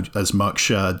doesn't have as much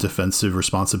defensive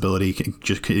responsibility. He can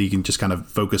just kind of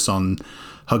focus on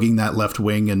hugging that left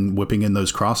wing and whipping in those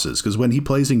crosses. Because when he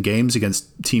plays in games against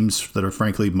teams that are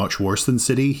frankly much worse than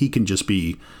City, he can just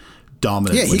be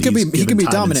dominant. Yeah, he can be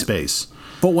dominant. Space.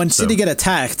 But when City get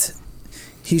attacked,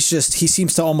 he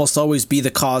seems to almost always be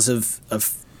the cause of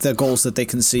the goals that they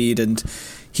concede, and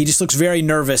he just looks very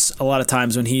nervous a lot of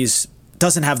times when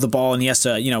doesn't have the ball and he has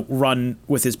to run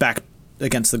with his back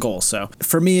against the goal. So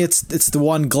for me, it's the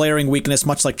one glaring weakness,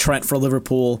 much like Trent for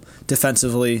Liverpool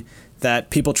defensively,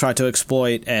 that people try to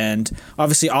exploit. And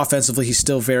obviously offensively, he's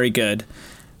still very good.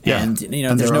 Yeah. And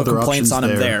there's no complaints on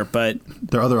him there. But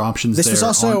there are other options this there was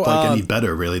also, aren't any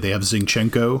better, really. They have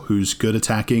Zinchenko, who's good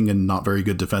attacking and not very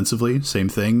good defensively. Same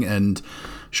thing. And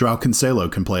Joao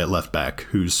Cancelo can play at left back,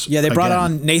 who's... Yeah, they brought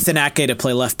on Nathan Ake to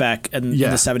play left back in the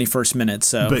 71st minute.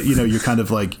 So, but, you're kind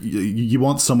of you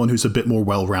want someone who's a bit more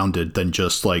well-rounded than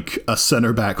just a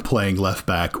center back playing left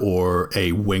back or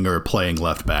a winger playing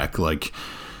left back.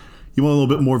 You want a little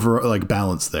bit more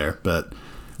balance there, but...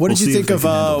 What did you think of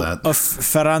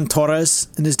Ferran Torres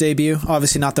in his debut?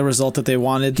 Obviously not the result that they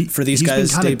wanted for these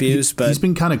guys' debuts, but... He's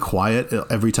been kind of quiet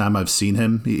every time I've seen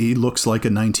him. He looks like a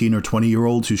 19 or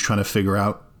 20-year-old who's trying to figure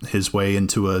out his way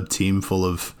into a team full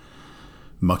of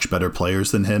much better players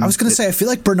than him. I was going to say, I feel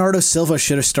like Bernardo Silva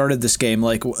should have started this game.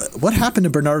 What happened to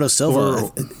Bernardo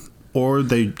Silva? Or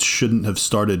they shouldn't have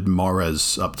started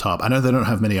Mahrez up top. I know they don't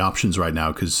have many options right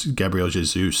now because Gabriel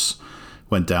Jesus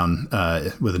went down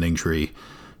with an injury.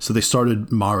 So they started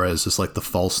Mahrez as the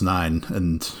false nine.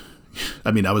 And I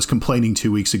mean, I was complaining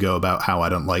 2 weeks ago about how I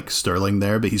don't like Sterling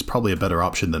there, but he's probably a better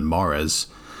option than Mahrez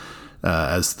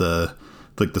as the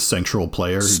central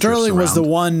player. Sterling was the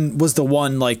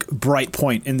one bright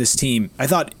point in this team. I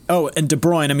thought, and De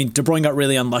Bruyne. I mean, De Bruyne got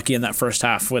really unlucky in that first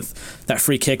half with that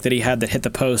free kick that he had that hit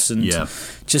the post and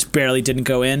just barely didn't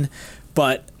go in.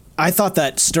 But I thought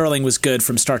that Sterling was good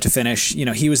from start to finish.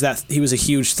 He was a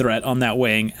huge threat on that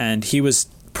wing, and he was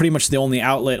pretty much the only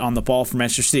outlet on the ball for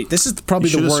Manchester City. This is probably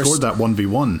the worst. He should have scored that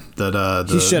 1v1 that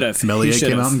he should have. Melier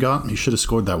came out and got. He should have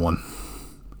scored that one.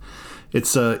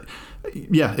 It's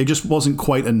it just wasn't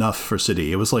quite enough for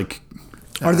City. It was like,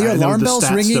 are the alarm bells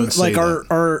ringing? Like,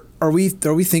 are we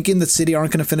thinking that City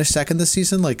aren't going to finish second this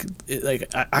season? I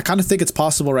kind of think it's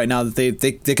possible right now that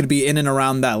they could be in and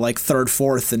around that like third,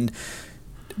 fourth, and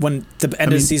when the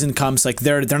end of the season comes, like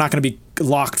they're not going to be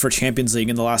locked for Champions League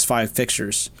in the last 5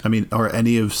 fixtures. I mean, are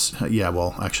any of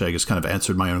well, actually, I just kind of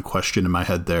answered my own question in my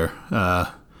head there.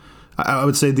 I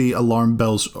would say the alarm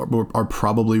bells are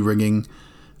probably ringing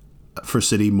for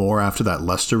City more after that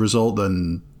Leicester result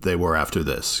than they were after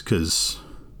this, because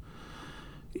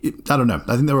I don't know.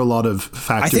 I think there were a lot of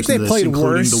factors in this,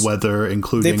 including the weather,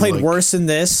 including... They played worse in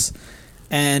this,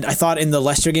 and I thought in the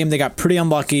Leicester game they got pretty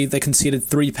unlucky. They conceded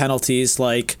 3 penalties.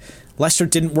 Like, Leicester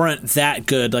weren't that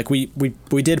good. Like, we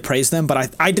did praise them,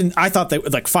 but I thought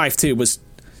that, like, 5-2 was,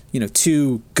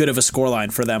 too good of a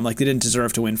scoreline for them. Like, they didn't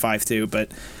deserve to win 5-2,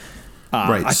 but...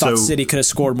 Right, I thought City could have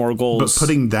scored more goals. But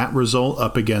putting that result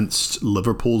up against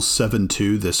Liverpool's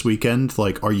 7-2 this weekend,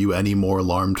 like, are you any more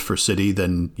alarmed for City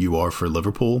than you are for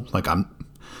Liverpool? Like, I'm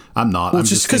not. Well, I'm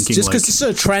just because this is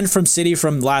a trend from City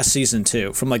from last season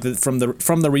too, from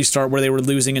the restart where they were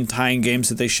losing and tying games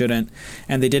that they shouldn't,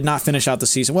 and they did not finish out the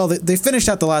season. Well, they finished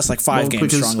out the last 5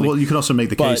 games strongly. Well, you can also make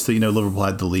the case that Liverpool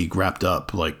had the league wrapped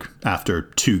up like after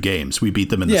 2 games. We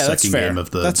beat them in the second game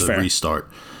of the restart.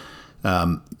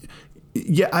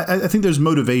 Yeah, I think there's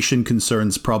motivation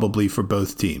concerns probably for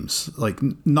both teams. Like,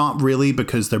 not really,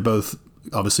 because they're both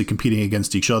obviously competing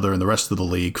against each other and the rest of the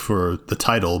league for the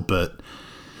title. But,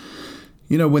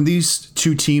 when these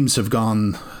 2 teams have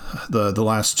gone the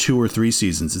last 2 or 3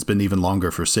 seasons, it's been even longer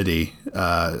for City,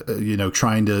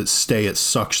 trying to stay at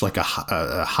such like a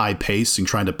high pace and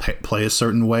trying to play a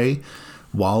certain way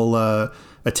while...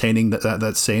 attaining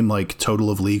that same like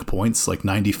total of league points, like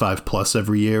 95 plus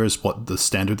every year is what the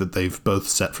standard that they've both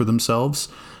set for themselves.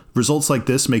 Results like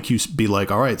this make you be like,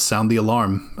 all right, sound the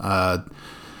alarm.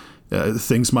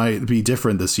 Things might be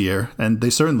different this year, and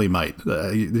they certainly might.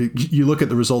 You look at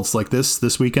the results like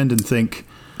this weekend and think,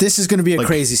 this is going to be a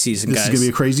crazy season, guys. This is going to be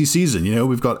a crazy season.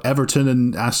 We've got Everton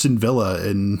and Aston Villa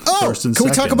in first and second. Can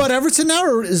we talk about Everton now,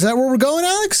 or is that where we're going,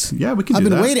 Alex? Yeah, we can do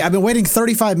that. I've been waiting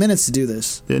 35 minutes to do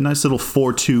this. A nice little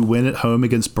 4-2 win at home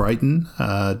against Brighton.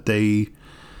 They,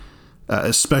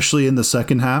 especially in the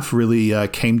second half, really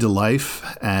came to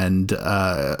life and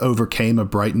overcame a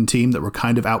Brighton team that were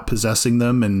kind of outpossessing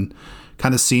them and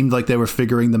kind of seemed like they were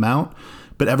figuring them out.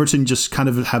 But Everton just kind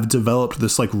of have developed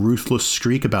this like ruthless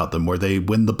streak about them where they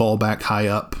win the ball back high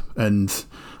up and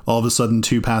all of a sudden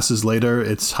 2 passes later,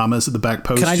 it's James at the back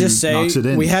post. Can I just say, knocks it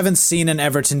in. We haven't seen an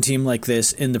Everton team like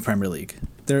this in the Premier League.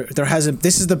 There hasn't.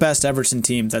 This is the best Everton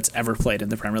team that's ever played in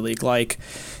the Premier League. Like,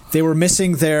 they were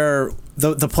missing the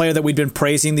player that we'd been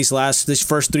praising these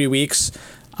first 3 weeks,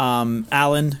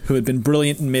 Allen, who had been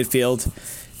brilliant in midfield.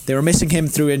 They were missing him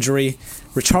through injury.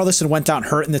 Richarlison went down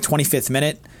hurt in the 25th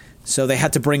minute. So they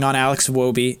had to bring on Alex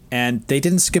Iwobi, and they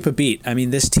didn't skip a beat. I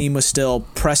mean, this team was still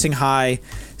pressing high,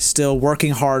 still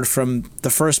working hard from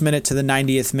the first minute to the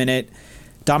 90th minute.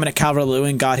 Dominic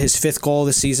Calvert-Lewin got his 5th goal of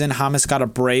the season. James got a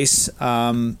brace.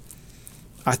 I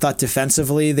thought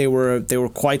defensively they were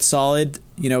quite solid.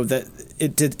 The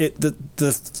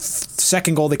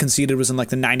second goal they conceded was in like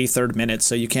the 93rd minute,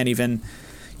 so you can't even,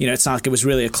 it's not like it was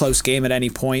really a close game at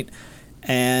any point.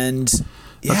 And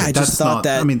I just thought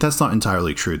that... I mean, that's not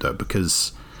entirely true, though,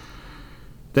 because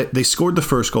they scored the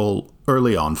first goal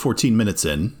early on, 14 minutes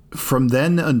in. From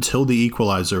then until the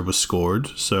equalizer was scored,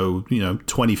 so,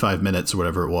 25 minutes or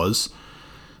whatever it was...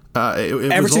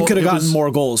 Everton could have gotten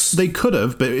more goals. They could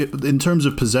have, but in terms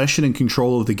of possession and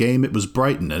control of the game, it was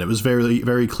Brighton, and it was very,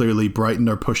 very clearly Brighton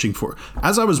are pushing for.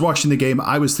 As I was watching the game,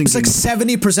 I was thinking it's like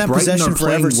 70% possession for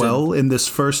Everton. Well in this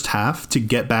first half to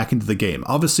get back into the game.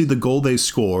 Obviously, the goal they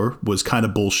score was kind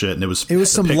of bullshit, and it was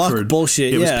some Pickford, luck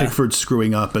bullshit. It was Pickford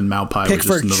screwing up, and Maupay was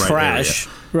just in the trash.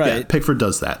 Right area. Yeah, Pickford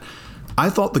does that. I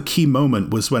thought the key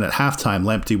moment was when at halftime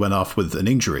Lamptey went off with an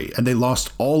injury and they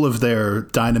lost all of their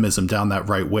dynamism down that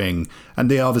right wing,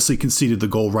 and they obviously conceded the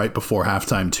goal right before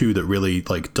halftime too that really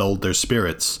like dulled their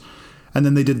spirits. And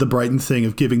then they did the Brighton thing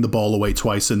of giving the ball away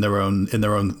twice in their own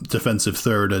defensive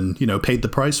third and, paid the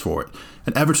price for it.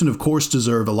 And Everton, of course,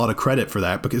 deserve a lot of credit for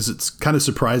that, because it's kind of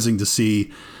surprising to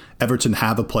see Everton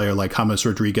have a player like James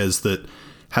Rodriguez that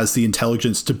has the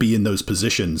intelligence to be in those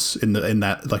positions in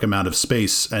that like amount of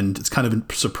space. And it's kind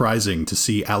of surprising to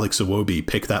see Alex Iwobi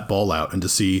pick that ball out, and to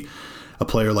see a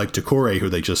player like Doucouré, who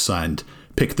they just signed,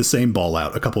 pick the same ball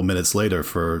out a couple minutes later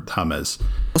for James.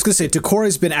 I was going to say,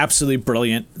 Doucouré's been absolutely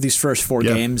brilliant these first 4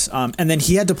 games. And then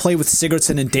he had to play with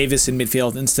Sigurdsson and Davis in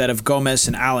midfield instead of Gomez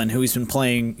and Allen, who he's been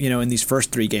playing, in these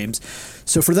first 3 games.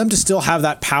 So for them to still have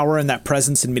that power and that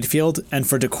presence in midfield, and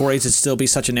for Doucouré to still be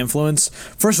such an influence,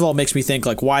 first of all, it makes me think,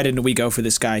 like, why didn't we go for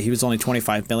this guy? He was only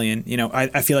 25 million. You know,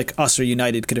 I feel like us or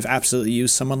United could have absolutely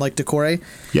used someone like Doucouré.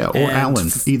 Yeah, or Allen,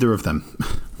 either of them.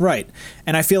 Right.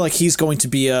 And I feel like he's going to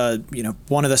be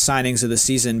one of the signings of the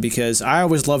season, because I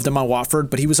always loved him on Watford,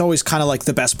 but he was always kind of like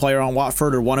the best player on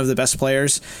Watford, or one of the best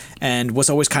players, and was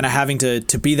always kind of having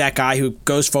to be that guy who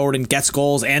goes forward and gets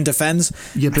goals and defends.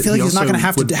 Yeah, but I feel like he's not going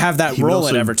to have that role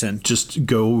at Everton. Just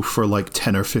go for like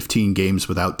 10 or 15 games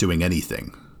without doing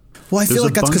anything. Well, I feel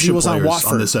like that's because he was on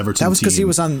Watford. On this Everton that was because he team.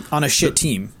 was on a shit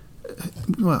team.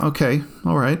 Well, okay,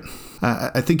 all right.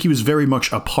 I think he was very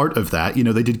much a part of that. You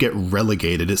know, they did get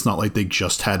relegated. It's not like they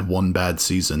just had one bad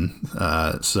season.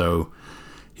 So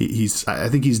I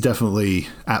think he's definitely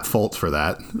at fault for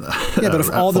that. Yeah, but of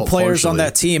all the players on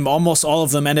that team, almost all of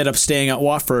them ended up staying at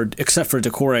Watford, except for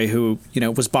Doucouré, who, you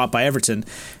know, was bought by Everton.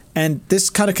 And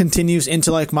this kind of continues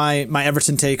into like my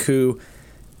Everton take, who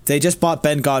they just bought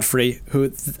Ben Godfrey,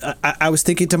 who I was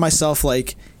thinking to myself,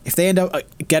 like, if they end up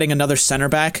getting another center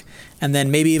back and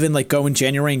then maybe even like go in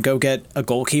January and go get a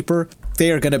goalkeeper, they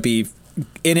are going to be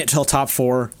in it till top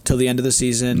 4 till the end of the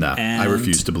season. No, I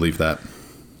refuse to believe that.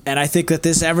 And I think that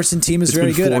this Everton team is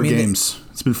very good.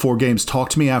 It's been 4 games.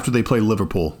 Talk to me after they play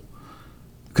Liverpool.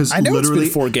 Because literally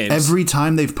it's been 4 games. Every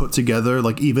time they've put together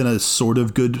like even a sort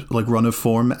of good like run of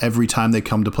form, every time they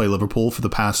come to play Liverpool for the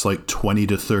past like 20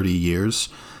 to 30 years,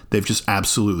 they've just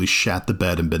absolutely shat the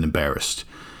bed and been embarrassed.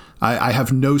 I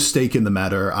have no stake in the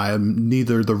matter. I am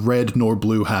neither the red nor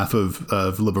blue half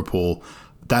of Liverpool.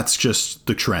 That's just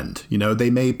the trend. You know,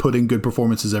 they may put in good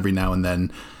performances every now and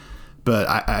then, but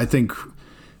I think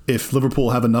if Liverpool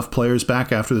have enough players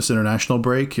back after this international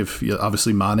break, if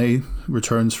obviously Mane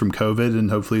returns from COVID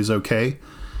and hopefully is okay,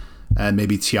 and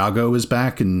maybe Thiago is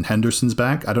back and Henderson's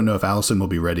back. I don't know if Alisson will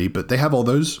be ready, but they have all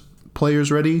those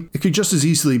players ready. It could just as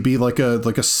easily be like a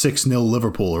 6-0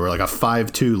 Liverpool or like a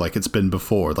 5-2 like it's been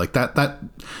before. Like that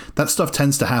stuff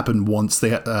tends to happen once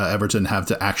they Everton have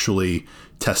to actually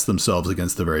test themselves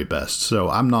against the very best. So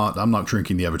I'm not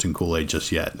drinking the Everton Kool-Aid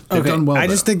just yet. They've done well. I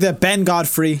just think that Ben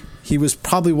Godfrey, he was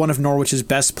probably one of Norwich's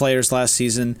best players last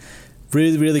season.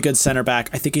 Really, really good center back.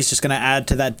 I think he's just going to add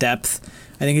to that depth.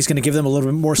 I think he's going to give them a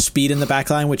little bit more speed in the back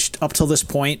line, which up till this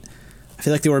point I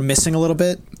feel like they were missing a little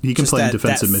bit. He can play in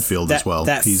defensive midfield as well.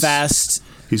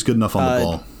 He's good enough on the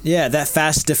ball. Yeah, that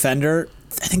fast defender.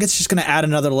 I think it's just going to add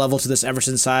another level to this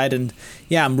Everton side. And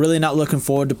yeah, I'm really not looking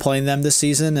forward to playing them this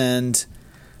season. And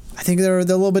I think they're a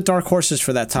little bit dark horses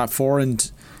for that top 4.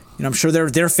 And you know, I'm sure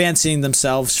they're fancying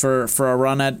themselves for a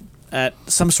run at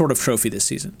some sort of trophy this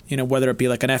season. You know, whether it be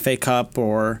like an FA Cup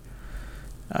or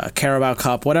a Carabao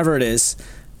Cup, whatever it is.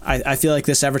 I feel like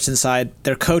this Everton side,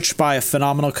 they're coached by a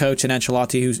phenomenal coach in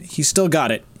Ancelotti, he's still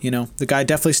got it. You know, the guy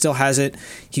definitely still has it.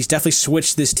 He's definitely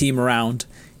switched this team around.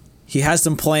 He has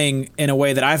them playing in a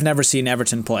way that I've never seen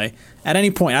Everton play at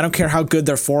any point. I don't care how good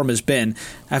their form has been.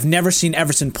 I've never seen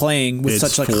Everton playing with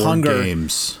such like 4 hunger.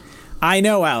 Games. I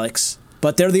know, Alex,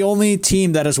 but they're the only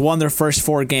team that has won their first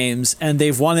 4 games, and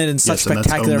they've won it in such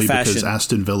spectacular and that's only fashion. Because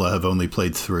Aston Villa have only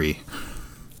played 3.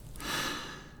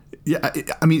 Yeah,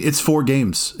 I mean, it's 4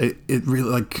 games. It really,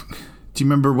 like, do you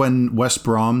remember when West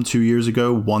Brom 2 years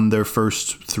ago won their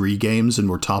first 3 games and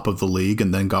were top of the league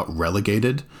and then got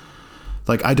relegated?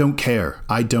 Like, I don't care.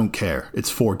 It's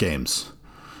 4 games.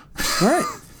 All right.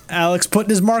 Alex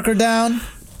putting his marker down.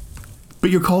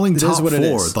 But you're calling top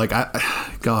 4. Like,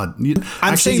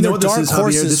 I'm saying they're dark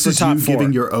horses for top 4. This is you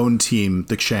giving your own team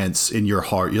the chance in your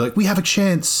heart. You're like, we have a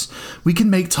chance. We can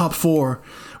make top 4.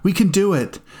 We can do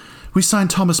it. We signed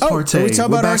Thomas Partey.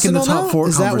 We're back in the top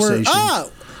 4 conversation.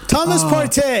 Thomas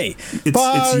Partey.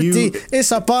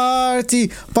 It's a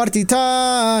party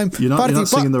time. You're not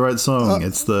singing the right song.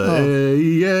 It's the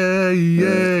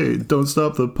hey, don't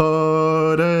stop the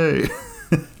party.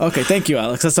 Okay, thank you,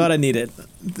 Alex. That's what I needed.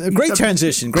 Great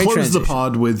transition. Close the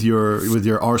pod with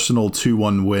your Arsenal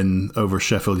 2-1 win over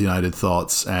Sheffield United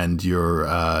thoughts and your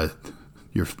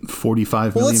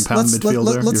 £45 million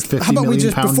midfielder. Your £50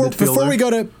 million midfielder. Before we go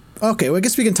to... Okay, well, I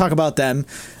guess we can talk about them.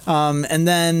 And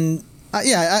then,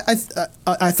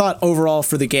 I thought overall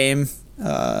for the game,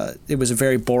 it was a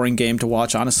very boring game to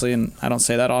watch, honestly. And I don't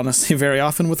say that honestly very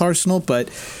often with Arsenal, but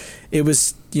it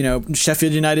was, you know,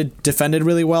 Sheffield United defended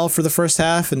really well for the first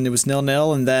half, and it was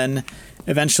 0-0. And then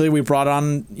eventually we brought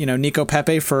on, you know, Nico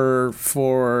Pepe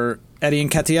for Eddie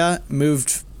Nketiah,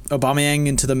 moved Aubameyang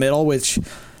into the middle, which...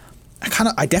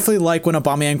 I definitely like when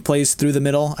Aubameyang plays through the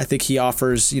middle. I think he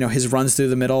offers, you know, his runs through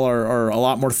the middle are a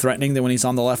lot more threatening than when he's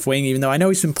on the left wing, even though I know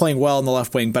he's been playing well in the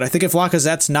left wing. But I think if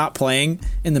Lacazette's not playing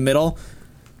in the middle,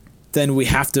 then we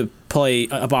have to play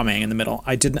Aubameyang in the middle.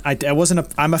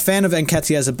 I'm a fan of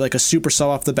Nketiah as a super sub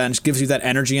off the bench, gives you that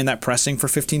energy and that pressing for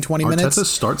 15-20 minutes. Arteta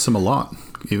starts him a lot.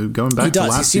 Going back to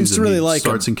last season, he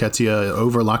starts Nketiah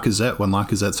over Lacazette when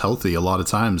Lacazette's healthy a lot of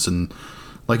times. And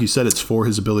like you said, it's for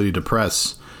his ability to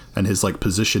press and his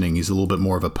positioning. He's a little bit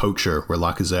more of a poacher, where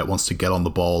Lacazette wants to get on the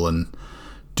ball and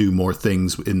do more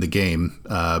things in the game.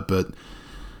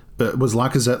 But was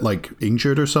Lacazette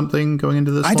injured or something going into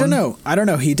this? I don't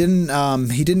know. He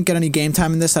didn't get any game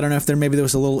time in this. I don't know if there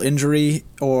was a little injury,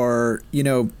 or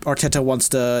Arteta wants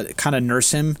to kind of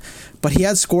nurse him. But he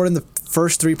had scored in the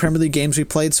first 3 Premier League games we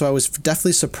played, so I was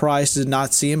definitely surprised to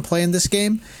not see him play in this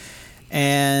game.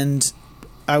 And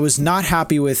I was not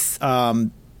happy with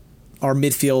our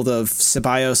midfield of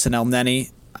Ceballos and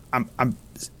Elneny. I'm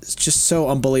just so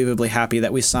unbelievably happy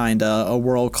that we signed a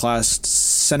world-class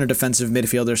center defensive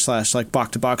midfielder /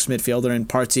 box-to-box midfielder in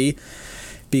Partey,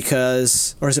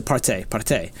 or is it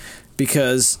Partey?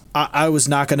 Because I was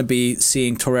not going to be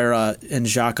seeing Torreira and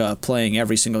Xhaka playing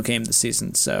every single game this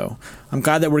season. So I'm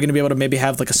glad that we're going to be able to maybe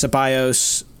have a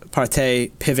Ceballos,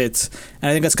 Partey pivot, and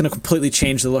I think that's going to completely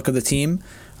change the look of the team.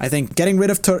 I think getting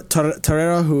rid of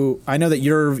Torreira, who I know that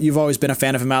you've always been a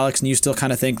fan of him, Alex, and you still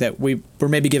kind of think that we're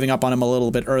maybe giving up on him a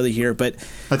little bit early here, but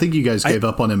I think you guys gave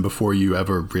up on him before you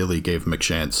ever really gave him a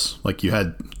chance. You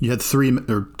had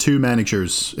 2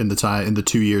 managers in the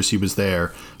 2 years he was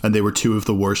there, and they were 2 of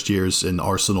the worst years in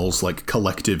Arsenal's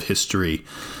collective history.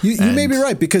 You may be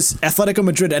right, because Atletico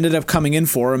Madrid ended up coming in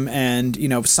for him and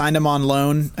signed him on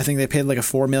loan. I think they paid a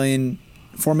 $4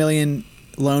 million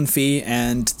loan fee,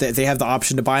 and they have the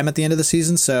option to buy him at the end of the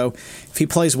season. So if he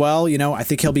plays well, I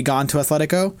think he'll be gone to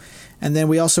Atletico. And then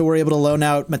we also were able to loan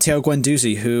out Matteo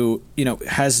Guendouzi, who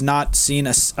has not seen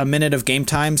a minute of game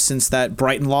time since that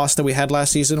Brighton loss that we had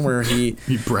last season, where he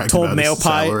told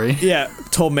Mayopai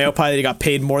that he got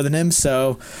paid more than him.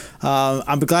 So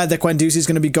I'm glad that Guendouzi is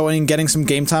going to be going and getting some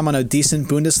game time on a decent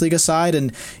Bundesliga side,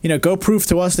 and go prove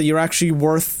to us that you're actually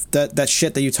worth that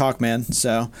shit that you talk, man.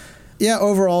 So yeah,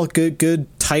 overall good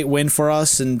tight win for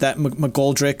us, and that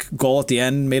McGoldrick goal at the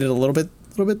end made it a little bit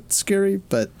scary,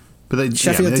 but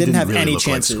Sheffield didn't have any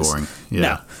chances.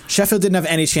 No, Sheffield didn't have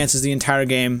any chances the entire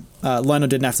game. Leno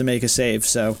didn't have to make a save,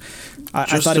 so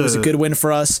I thought it was a good win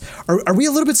for us. Are we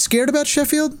a little bit scared about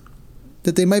Sheffield?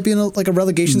 That they might be in a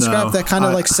relegation scrap, that kind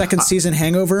of second season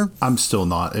hangover? I'm still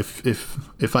not.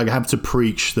 If I have to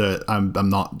preach that I'm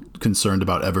not concerned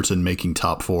about Everton making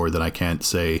top 4, then I can't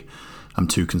say I'm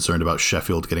too concerned about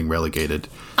Sheffield getting relegated.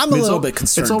 I'm a little bit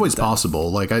concerned. It's always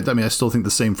possible. I still think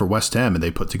the same for West Ham, and they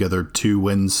put together 2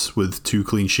 wins with 2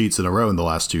 clean sheets in a row in the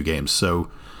last 2 games. So,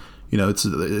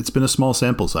 it's been a small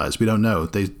sample size. We don't know.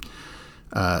 They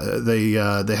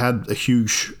had a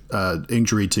huge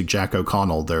injury to Jack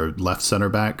O'Connell, their left center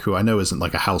back, who I know isn't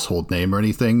a household name or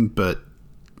anything, but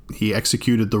he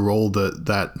executed the role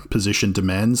that position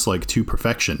demands to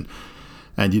perfection.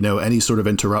 And, any sort of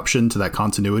interruption to that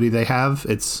continuity they have,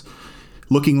 it's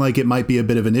looking like it might be a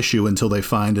bit of an issue until they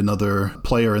find another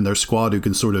player in their squad who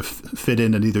can sort of fit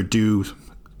in and either do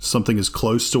something as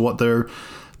close to what their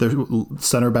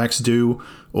center backs do,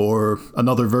 or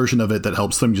another version of it that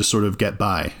helps them just sort of get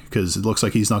by, because it looks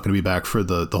like he's not going to be back for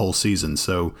the whole season.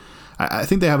 So I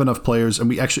think they have enough players, and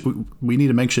we need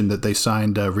to mention that they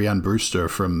signed Ryan Brewster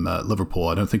from Liverpool.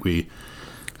 I don't think we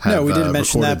have. No, we didn't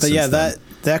mention that, but yeah,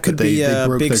 that could be a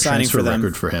big signing for them.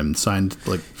 Record for him, signed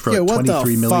for what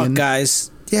 23 the million. Fuck, guys.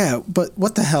 Yeah, but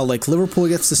what the hell? Liverpool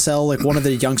gets to sell one of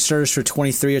the youngsters for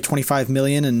 23 or 25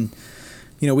 million, and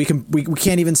we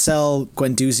can't even sell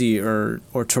Guendouzi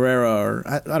or Torreira, or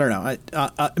I don't know.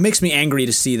 It makes me angry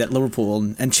to see that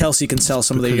Liverpool and Chelsea can sell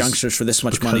some of their youngsters for this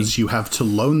much money. Because you have to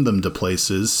loan them to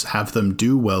places, have them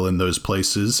do well in those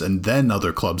places, and then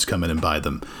other clubs come in and buy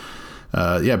them.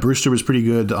 Brewster was pretty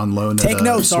good on loan. Take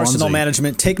notes, Swansea, Arsenal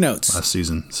management. Take notes. Last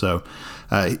season. So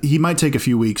he might take a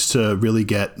few weeks to really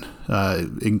get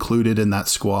included in that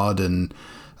squad. And,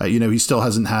 he still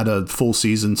hasn't had a full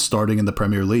season starting in the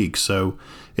Premier League. So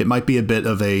it might be a bit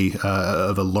of a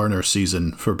learner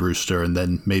season for Brewster. And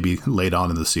then maybe late on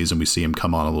in the season, we see him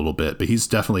come on a little bit. But he's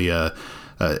definitely a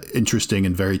interesting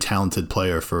and very talented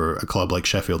player for a club like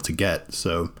Sheffield to get.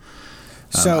 So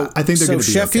I think they're going to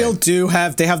be Sheffield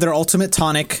okay. They have their ultimate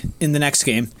tonic in the next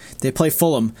game. They play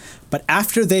Fulham, but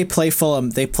after they play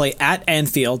Fulham, they play at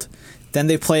Anfield. Then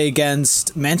they play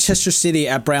against Manchester City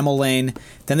at Bramall Lane.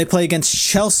 Then they play against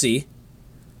Chelsea,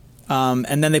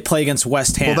 and then they play against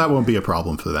West Ham. Well, that won't be a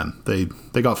problem for them.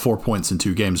 They got 4 points in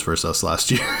 2 games versus us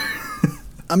last year.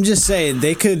 I'm just saying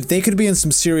they could be in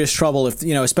some serious trouble if,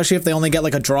 especially if they only get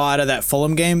like a draw out of that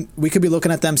Fulham game. We could be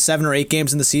looking at them 7 or 8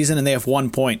 games in the season and they have 1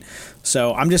 point.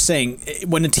 So I'm just saying,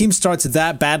 when a team starts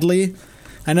that badly,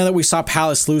 I know that we saw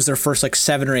Palace lose their first like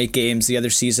 7 or 8 games the other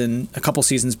season, a couple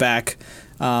seasons back,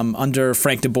 under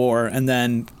Frank de Boer, and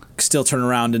then still turn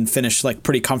around and finish like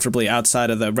pretty comfortably outside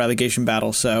of the relegation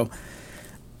battle. So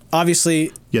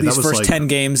obviously these first 10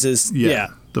 games is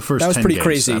the first that was 10 pretty games,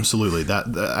 crazy. Absolutely.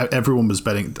 That everyone was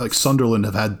betting. Like Sunderland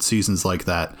have had seasons like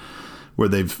that where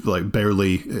they've like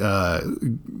barely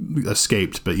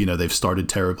escaped, but they've started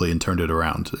terribly and turned it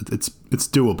around. It's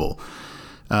doable.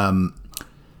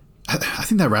 I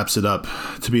think that wraps it up,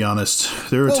 to be honest.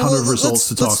 There are a ton of results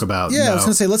to talk about. Yeah, I was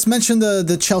going to say, let's mention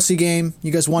the Chelsea game.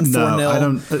 You guys won 4-0. No, I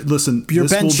don't. Listen, You're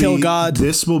Ben Chilgod.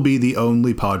 This will be the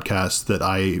only podcast that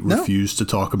I refuse to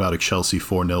talk about a Chelsea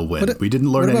 4-0 win. We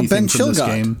didn't learn anything from this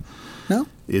game. No?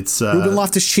 It's Ruben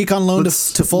Loftus-Cheek on loan to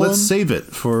Fulham? Let's save it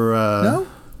for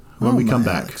when we come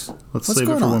back. Alex. Let's save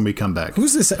it for when we come back.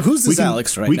 Who's this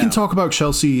Alex right now? We can talk about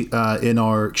Chelsea in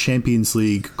our Champions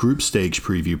League group stage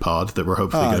preview pod that we're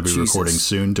hopefully going to be recording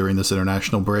soon during this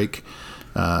international break.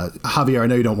 Javier, I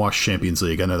know you don't watch Champions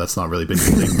League. I know that's not really been your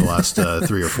thing the last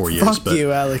 3 or 4 years. Fuck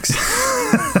you, Alex.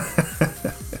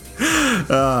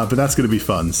 But that's going to be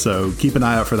fun. So keep an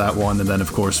eye out for that one. And then,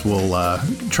 of course, we'll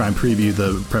try and preview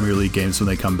the Premier League games when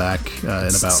they come back in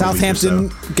about Southampton a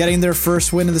week or so. Getting their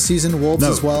first win of the season. Wolves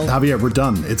as well. Javier, we're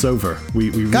done. It's over. We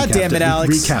God damn it, Alex.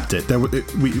 We recapped it.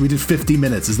 We did 50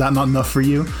 minutes. Is that not enough for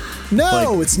you?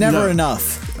 No, it's never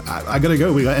enough. I gotta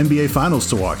go. We got NBA Finals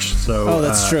to watch. So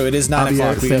that's true. It is 9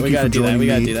 Javier, o'clock. We gotta do that. We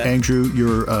gotta do that. Andrew,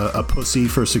 you're a pussy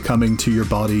for succumbing to your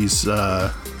body's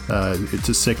to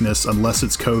sickness, unless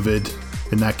it's COVID.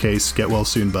 In that case, get well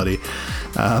soon, buddy.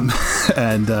 And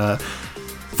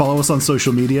follow us on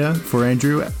social media for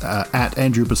Andrew, at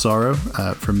Andrew Pissarro.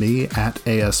 For me, at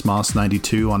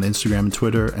ASMoss92 on Instagram and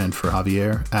Twitter. And for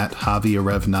Javier, at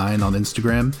JavierRev9 on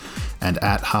Instagram. And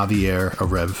at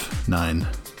JavierArev9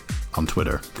 on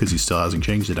Twitter. Because he still hasn't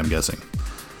changed it, I'm guessing.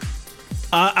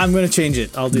 I'm going to change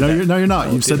it. I'll do that. No, you're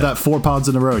not. You've said that 4 pods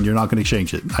in a row, and you're not going to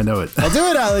change it. I know it. I'll do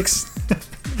it, Alex.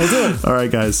 I'll do it. All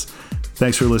right, guys.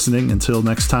 Thanks for listening. Until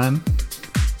next time.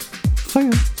 See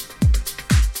ya.